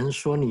人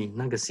说你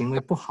那个行为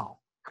不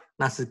好，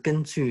那是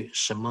根据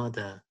什么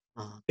的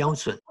标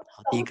准？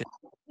第一个，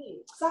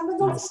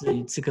那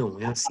是这个我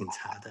们要审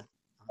查的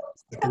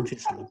是根据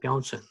什么标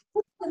准？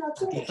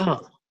第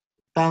二，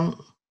当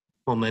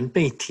我们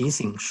被提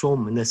醒说我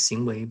们的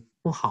行为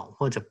不好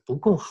或者不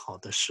够好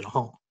的时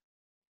候，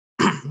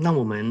那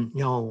我们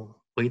要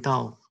回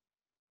到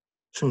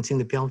圣经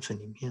的标准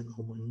里面，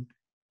我们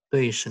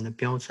对神的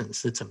标准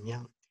是怎么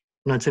样？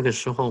那这个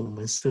时候我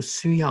们是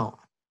需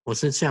要，我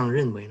是这样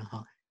认为的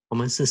哈，我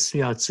们是需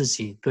要自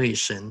己对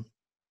神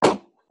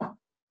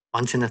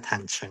完全的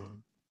坦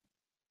诚，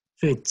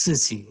对自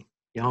己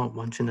也要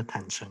完全的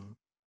坦诚。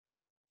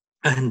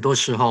很多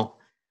时候，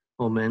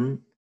我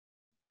们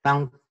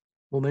当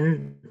我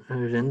们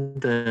人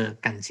的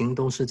感情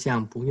都是这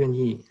样，不愿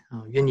意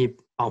愿意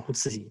保护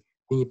自己，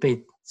愿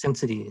意向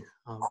自己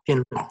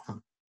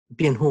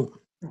辩护。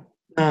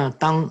那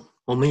当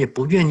我们也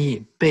不愿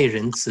意被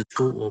人指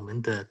出我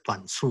们的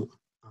短处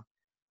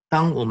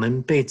当我们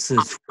被指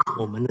出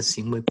我们的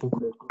行为不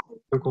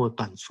够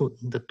短处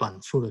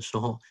的时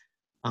候，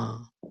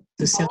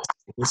这像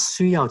我们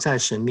需要在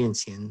神面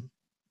前，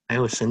还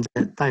有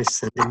在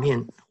神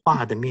的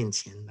话的面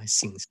前来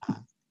省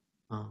察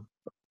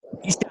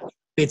一下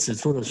被指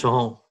出的时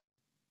候，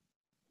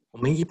我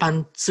们一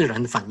般自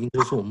然的反应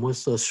就是我们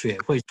的血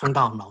会冲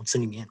到脑子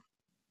里面，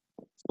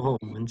然后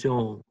我们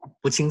就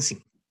不清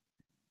醒。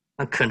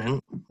那可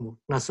能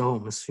那时候我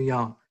们需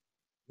要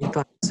一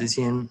段时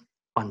间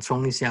缓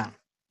冲一下，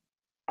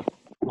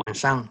晚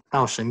上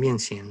到神面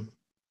前。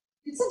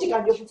你自己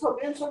感觉不错，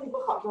别人说你不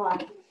好是吧？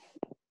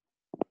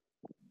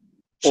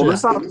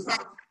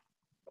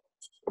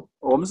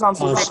我们上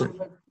次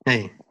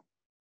哎，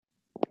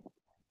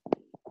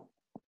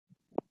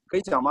可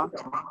以讲吗？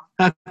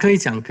可以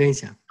讲。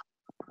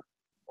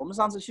我们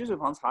上次溪水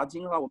旁查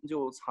经我们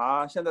就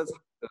查现在出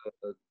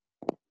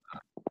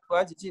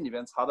埃及记里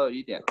边查到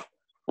一点，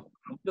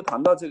我们就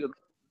谈到这个，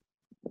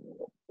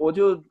我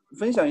就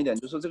分享一点，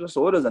就是这个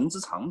所谓的人之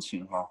常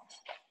情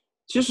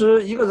其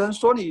实一个人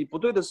说你不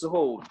对的时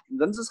候，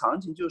人之常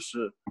情就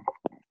是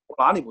我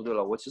哪里不对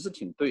了，我其实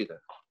挺对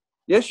的。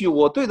也许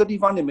我对的地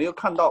方你没有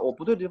看到，我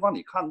不对的地方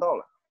你看到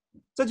了，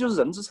这就是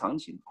人之常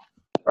情。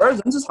而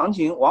人之常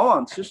情往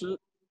往其实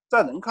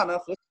在人看来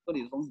合情合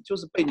理的东西就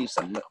是背离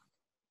神的，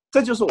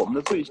这就是我们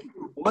的罪性。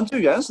我们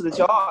最原始的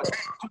骄傲就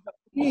在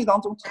定义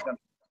当中体现。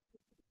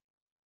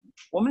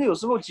我们有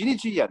时候极力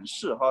去掩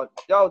饰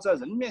要在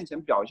人面前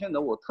表现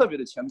得我特别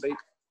的谦卑，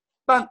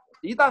但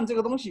一旦这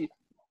个东西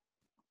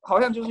好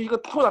像就是一个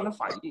突然的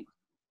反应，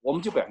我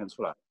们就表现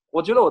出来。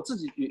我觉得我自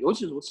己尤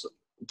其如此。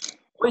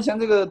我以前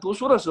这个读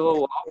书的时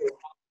候，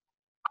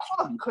他说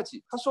的很客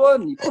气，他说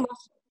你碰到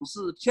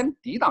事先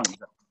抵挡一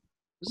下，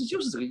其实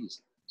就是这个意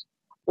思。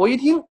我一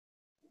听，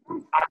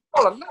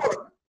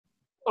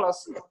错了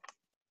是，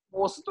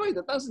我是对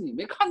的，但是你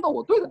没看到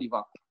我对的地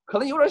方，可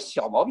能有点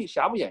小毛病，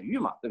瑕不掩瑜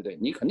嘛，对不对？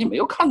你肯定没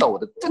有看到我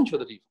的正确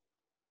的地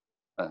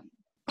方。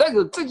这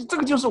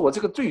个就是我这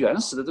个最原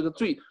始的这个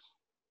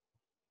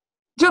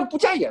就不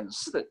加掩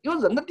饰的，因为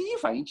人的第一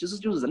反应其实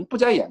就是人不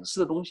加掩饰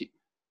的东西。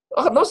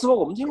很多时候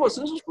我们经过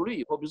深思熟虑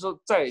以后，比如说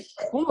在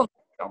公众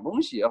讲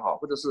东西也好，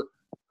或者是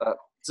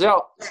只要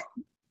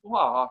说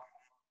话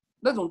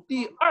那种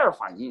第二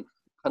反应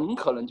很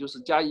可能就是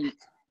加以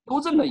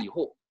修正了以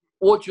后，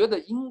我觉得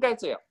应该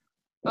这样，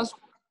但是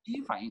第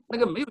一反应那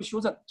个没有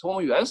修正，从我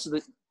们原始的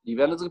里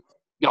边的这个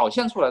表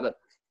现出来的，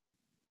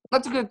那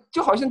这个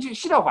就好像就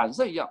膝跳反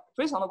射一样，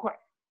非常的快。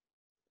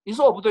你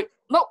说我不对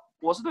 ，no，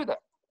 我是对的，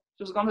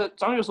就是刚才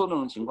张悦说的那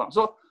种情况，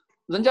说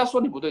人家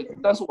说你不对，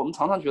但是我们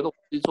常常觉得我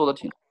自己做的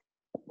挺好。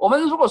我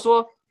们如果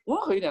说温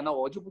和一点呢，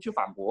我就不去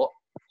反驳，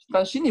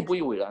但心里不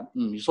以为然，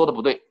你说的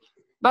不对。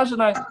但是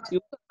呢，有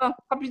的人呢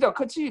他比较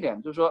客气一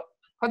点，就是说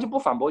他就不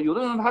反驳；有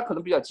的人他可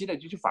能比较激烈，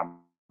就去反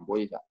驳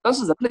一下。但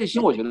是人内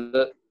心，我觉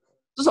得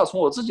至少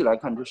从我自己来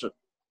看，就是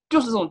这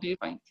种第一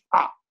反应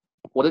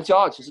我的骄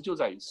傲其实就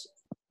在于此。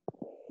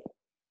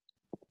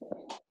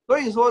所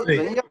以说，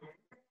人要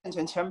面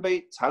前谦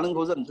卑才能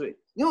够认罪，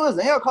因为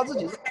人要靠自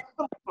己是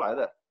认不出来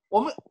的。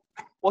我说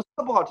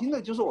的不好听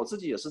的，就是我自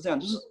己也是这样，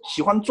就是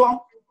喜欢装。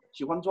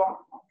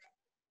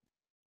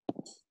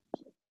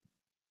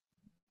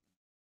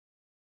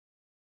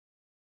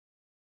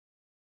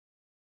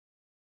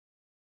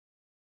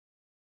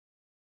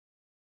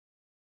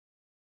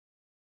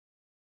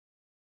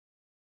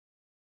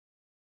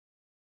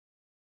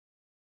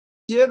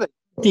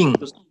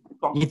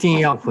一定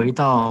要回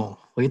到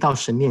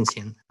神面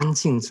前，安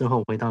静之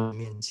后回到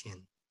面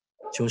前，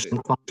求神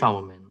光照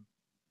我们，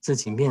自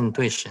己面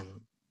对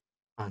神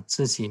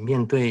自己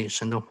面对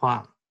神的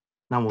话。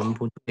那我们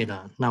不对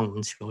了，那我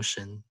们求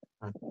神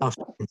到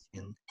神面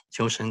前，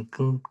求神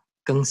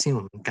更新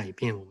我们，改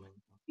变我们。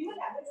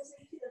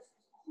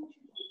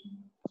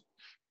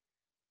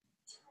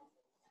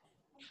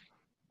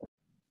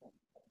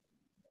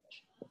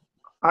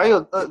还有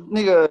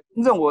那个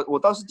听证我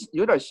倒是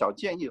有点小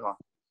建议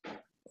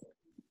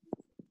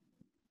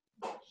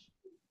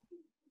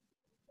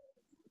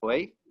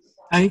喂，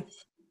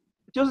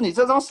就是你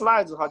这张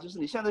slide 就是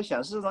你现在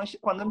显示这张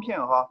幻灯片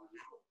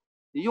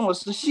你用的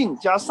是信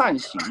加善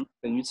行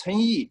等于称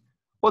义，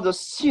或者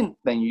信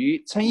等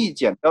于称义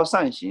减掉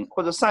善行，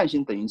或者善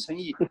行等于称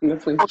义，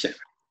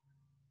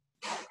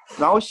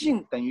然后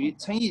信等于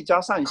称义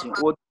加善行。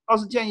我倒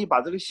是建议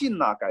把这个信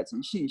改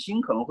成信心，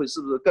可能会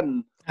是不是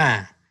更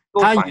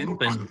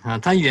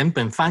他原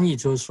本翻译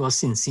就是说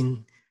信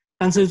心，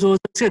但是说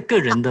这个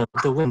人的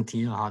问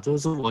题就是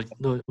说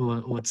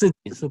我自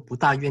己是不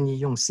大愿意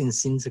用信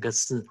心这个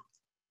字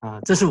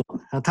这是我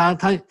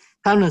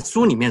他们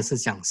书里面是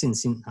讲信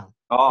心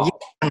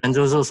当然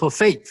就是说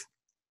faith，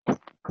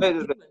 对，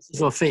是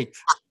说 faith，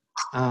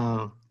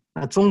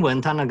 那中文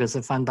他那个是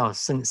翻到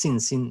信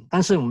心，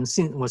但是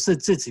我是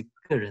自己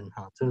个人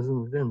就是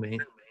认为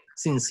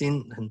信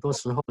心，很多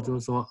时候就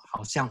是说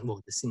好像我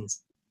的信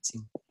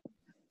心。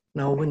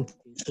那问题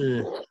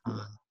是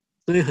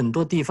所以很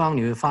多地方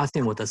你会发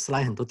现我的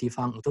slide 很多地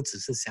方我都只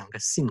是想个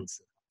信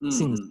字，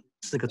信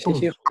是个动词，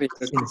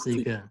信是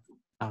一个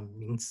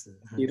名词。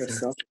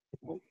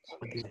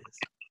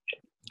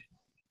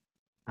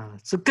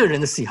是个人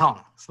的喜好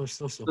了，说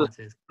实话，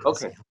这是个人的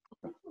喜好。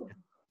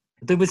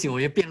对不起，我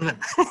又辩论。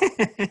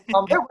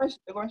没有关系，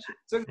没关系，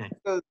这个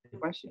没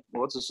关系，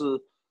我只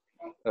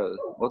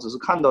是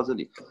看到这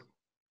里。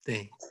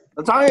对。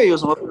那张悦有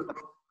什么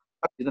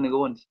他提的那个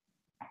问题？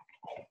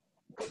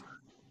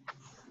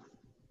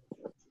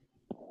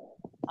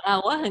好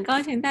了，我很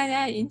高兴大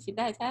家引起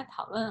大家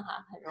讨论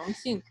哈，很荣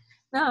幸。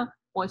那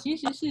我其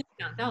实是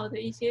想到的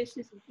一些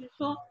事情，就是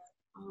说，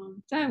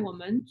在我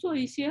们做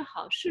一些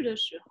好事的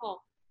时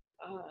候，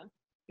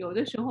有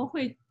的时候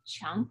会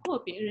强迫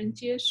别人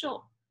接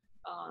受，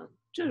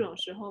这种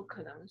时候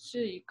可能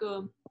是一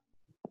个，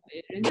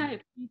人家也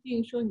不一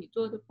定说你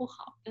做的不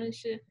好，但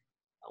是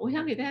我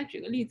想给大家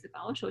举个例子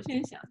吧。我首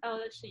先想到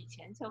的是以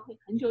前教会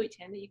很久以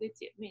前的一个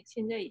姐妹，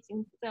现在已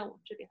经不在我们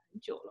这里很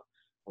久了，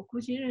我估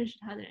计认识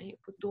她的人也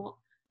不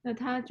多。那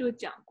她就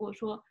讲过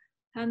说，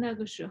她那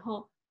个时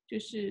候就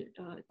是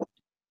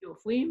有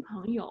福音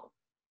朋友，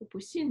不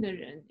信的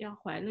人要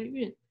怀了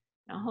孕，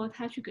然后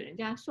她去给人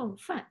家送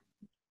饭，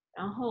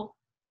然后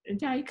人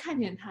家一看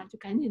见她就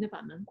赶紧的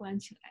把门关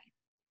起来，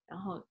然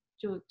后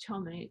就敲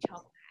门也敲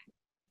不开，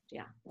这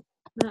样。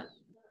那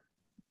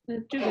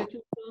这个就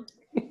说，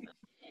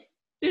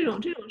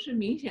这种是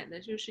明显的，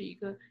就是一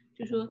个，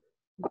就是说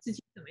你自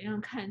己怎么样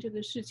看这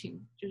个事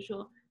情，就是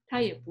说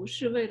他也不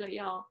是为了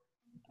要，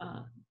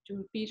就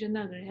是逼着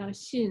那个人要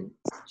信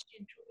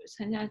主、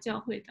参加教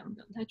会等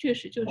等，他确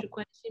实就是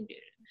关心别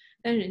人，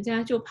但人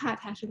家就怕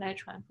他是来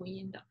传福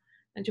音的，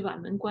那就把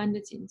门关得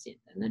紧紧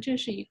的。那这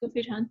是一个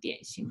非常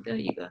典型的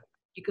一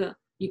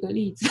个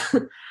例子。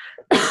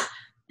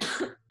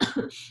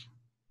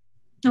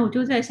那我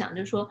就在想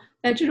着说，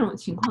在这种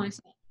情况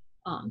下，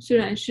虽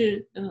然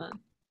是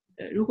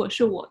如果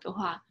是我的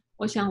话，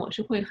我想我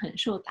是会很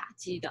受打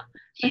击的。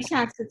那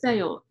下次再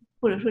有，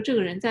或者说这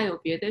个人再有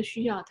别的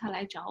需要，他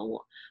来找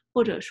我，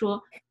或者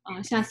说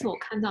下次我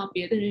看到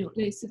别的人有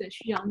类似的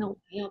需要，那我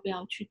还要不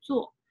要去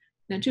做？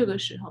那这个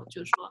时候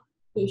就说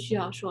就需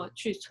要说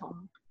去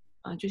从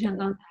就像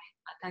刚才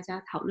大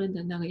家讨论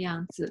的那个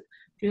样子，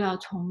就要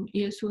从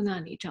耶稣那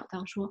里找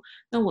到说，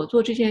那我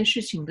做这件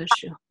事情的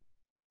时候。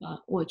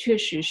我确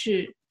实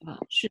是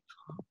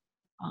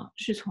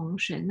是从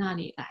神那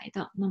里来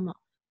的，那么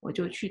我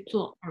就去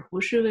做，而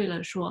不是为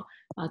了说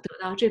得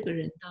到这个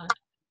人的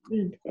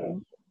认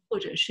同，或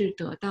者是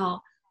得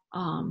到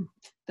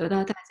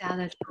大家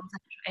的称赞，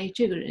说哎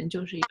这个人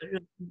就是一个热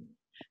心人，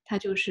他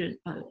就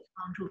是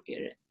帮助别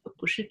人，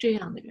不是这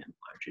样的缘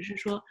故，只是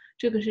说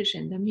这个是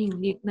神的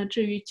命令。那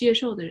至于接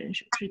受的人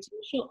是不是接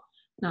受，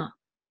那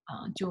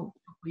就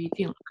不一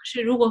定了。可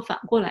是如果反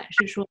过来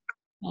是说。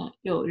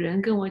有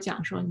人跟我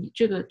讲说你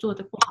这个做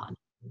的不好，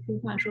这句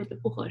话说的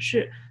不合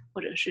适，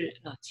或者是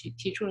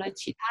提出来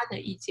其他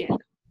的意见，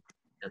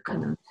可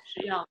能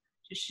是要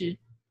就是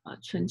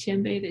存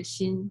谦卑的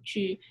心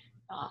去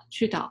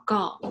祷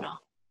告，然后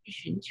去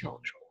寻求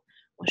说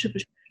我是不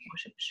是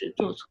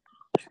做错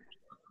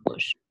了，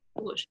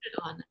如果是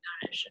的话，那当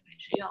然是还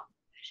是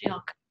要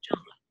改正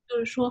了。就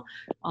是说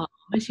我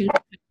们行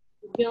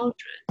不标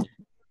准，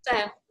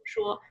在乎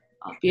说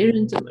别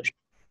人怎么说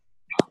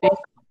别人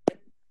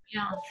这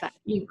样反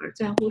应，而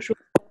在乎说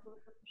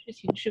事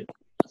情是不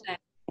是在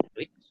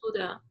耶稣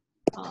的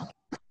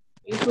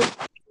耶稣里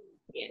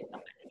面，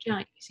这样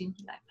一个心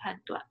情来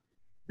判断，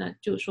那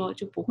就说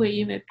就不会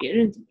因为别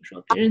人怎么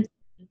说，别人怎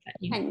么反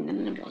应。看你能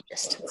不能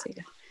adjust 这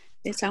个，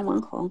这张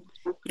文红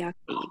要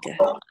给一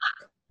个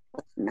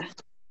那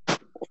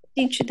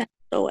进去的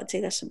说我这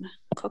个什么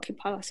cookie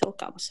policy 我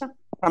搞不上。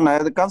看来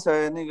刚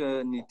才那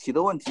个你提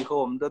的问题和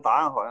我们的答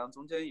案好像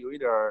中间有一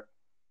点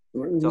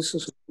是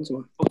什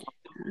么？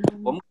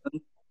我们可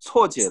能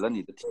错解了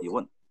你的提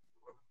问。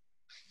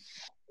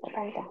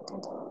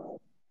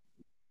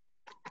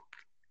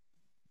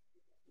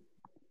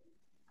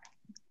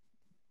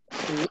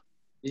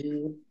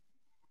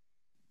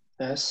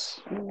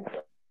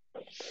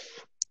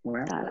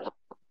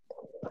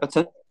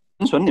陈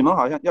纯，你们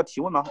好像要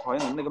提问吗？好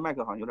像那个麦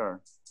克好像有点。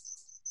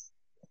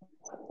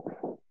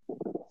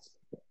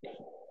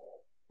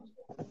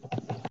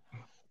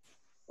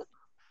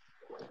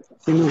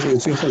题目是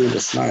最后一个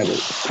slide，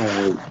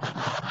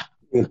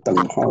 那个等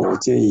号我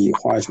建议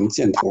画成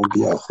箭头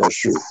比较合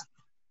适。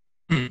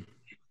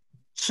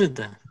是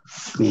的。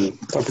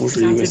它不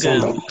是一个相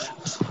等，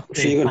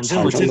是一个反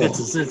正我这个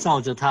只是照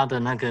着它的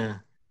那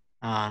个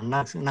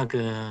那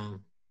个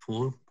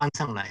图搬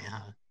上来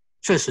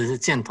确实是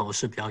箭头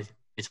是比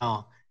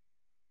较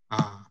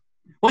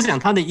我想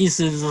他的意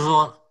思是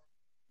说，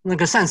那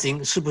个善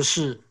行是不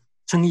是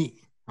称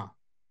义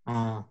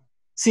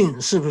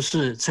信是不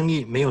是称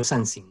义没有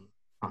善行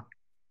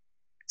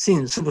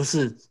信是不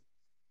是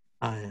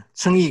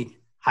称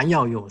义还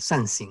要有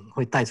善行，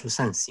会带出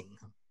善行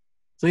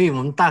所以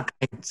我们大概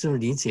就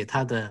理解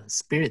他的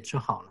spirit 就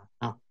好了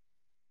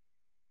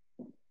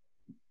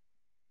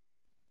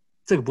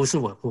这个不是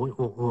我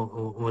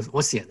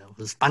写的，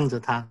我是搬着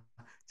他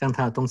将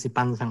他的东西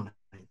搬上来。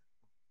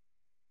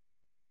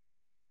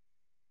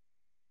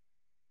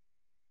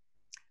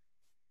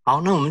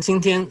好，那我们今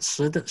天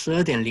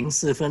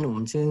12:04，我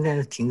们今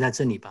天停在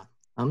这里吧。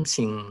我们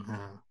请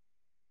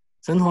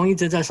陈彤一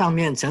直在上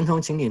面，陈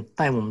彤，请你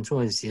带我们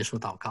做结束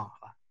祷告，好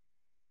吧？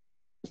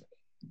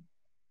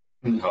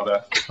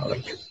好的。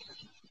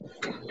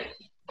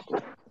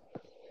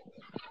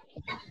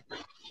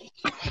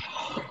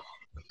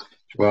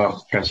主啊，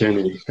感谢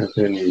你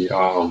今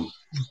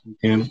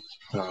天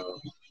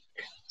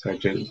在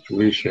这主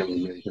日学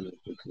里面，真的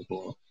是通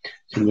过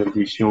新增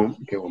弟兄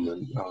给我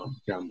们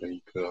这样的一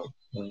个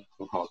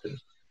很好的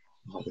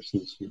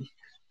信息。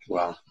主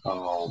啊，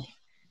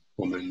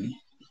我们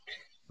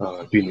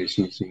对你的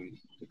信心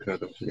时刻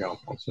都是要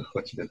保持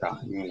何其的大，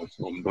因为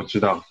我们都知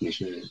道你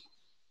是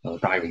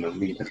大有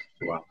能力的，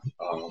对吧？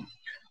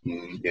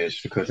也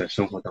时刻在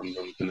生活当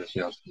中真的是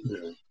要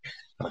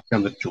这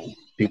样的主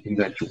定睛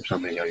在主上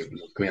面，要有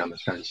各样的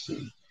善行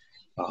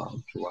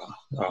主啊，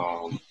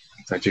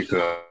在这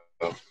个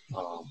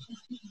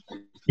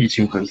疫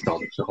情横扫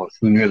的时候，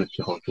肆虐的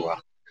时候，主啊，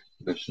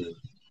真的是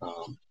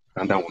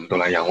单单我们都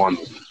来仰望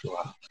你，主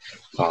啊，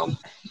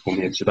我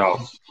们也知道，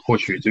或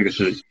许这个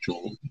是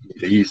主你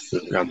的意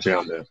思，让这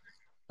样的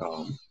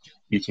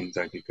疫情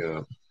在这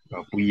个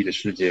不义的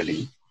世界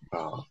里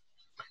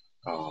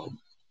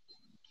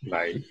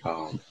来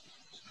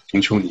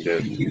寻求你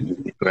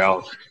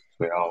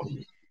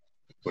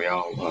所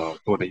要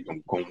做的一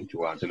种工，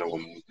主啊，真的我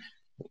们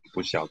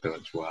不晓得，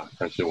主啊，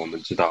但是我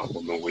们知道，我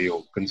们唯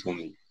有跟从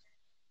你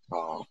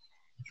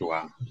主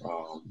啊，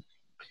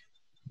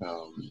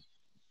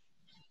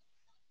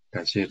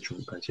感谢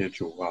主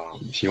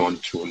希望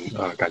主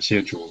感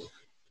谢主，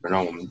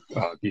让我们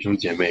弟兄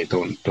姐妹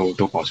都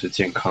保持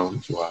健康，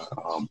主啊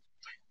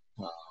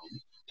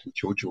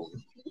求主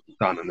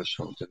大能的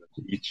手，真的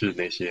是医治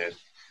那些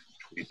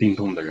处于病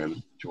痛的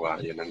人，主啊，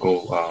也能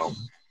够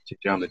借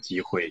这样的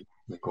机会，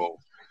能够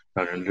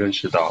让人认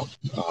识到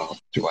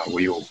主啊，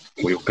唯有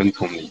跟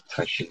从你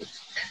才是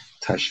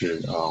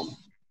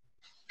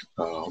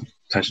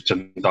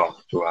真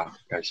道，主啊，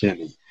感谢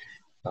你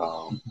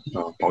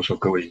保守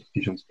各位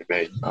弟兄姐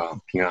妹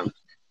平安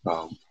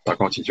祷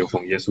告祈求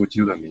奉耶稣基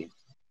督的名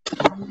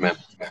 ，Amen。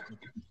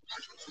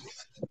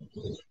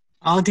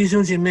好，弟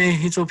兄姐妹，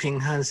一周平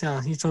安，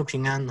一周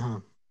平安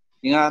哈，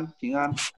平安。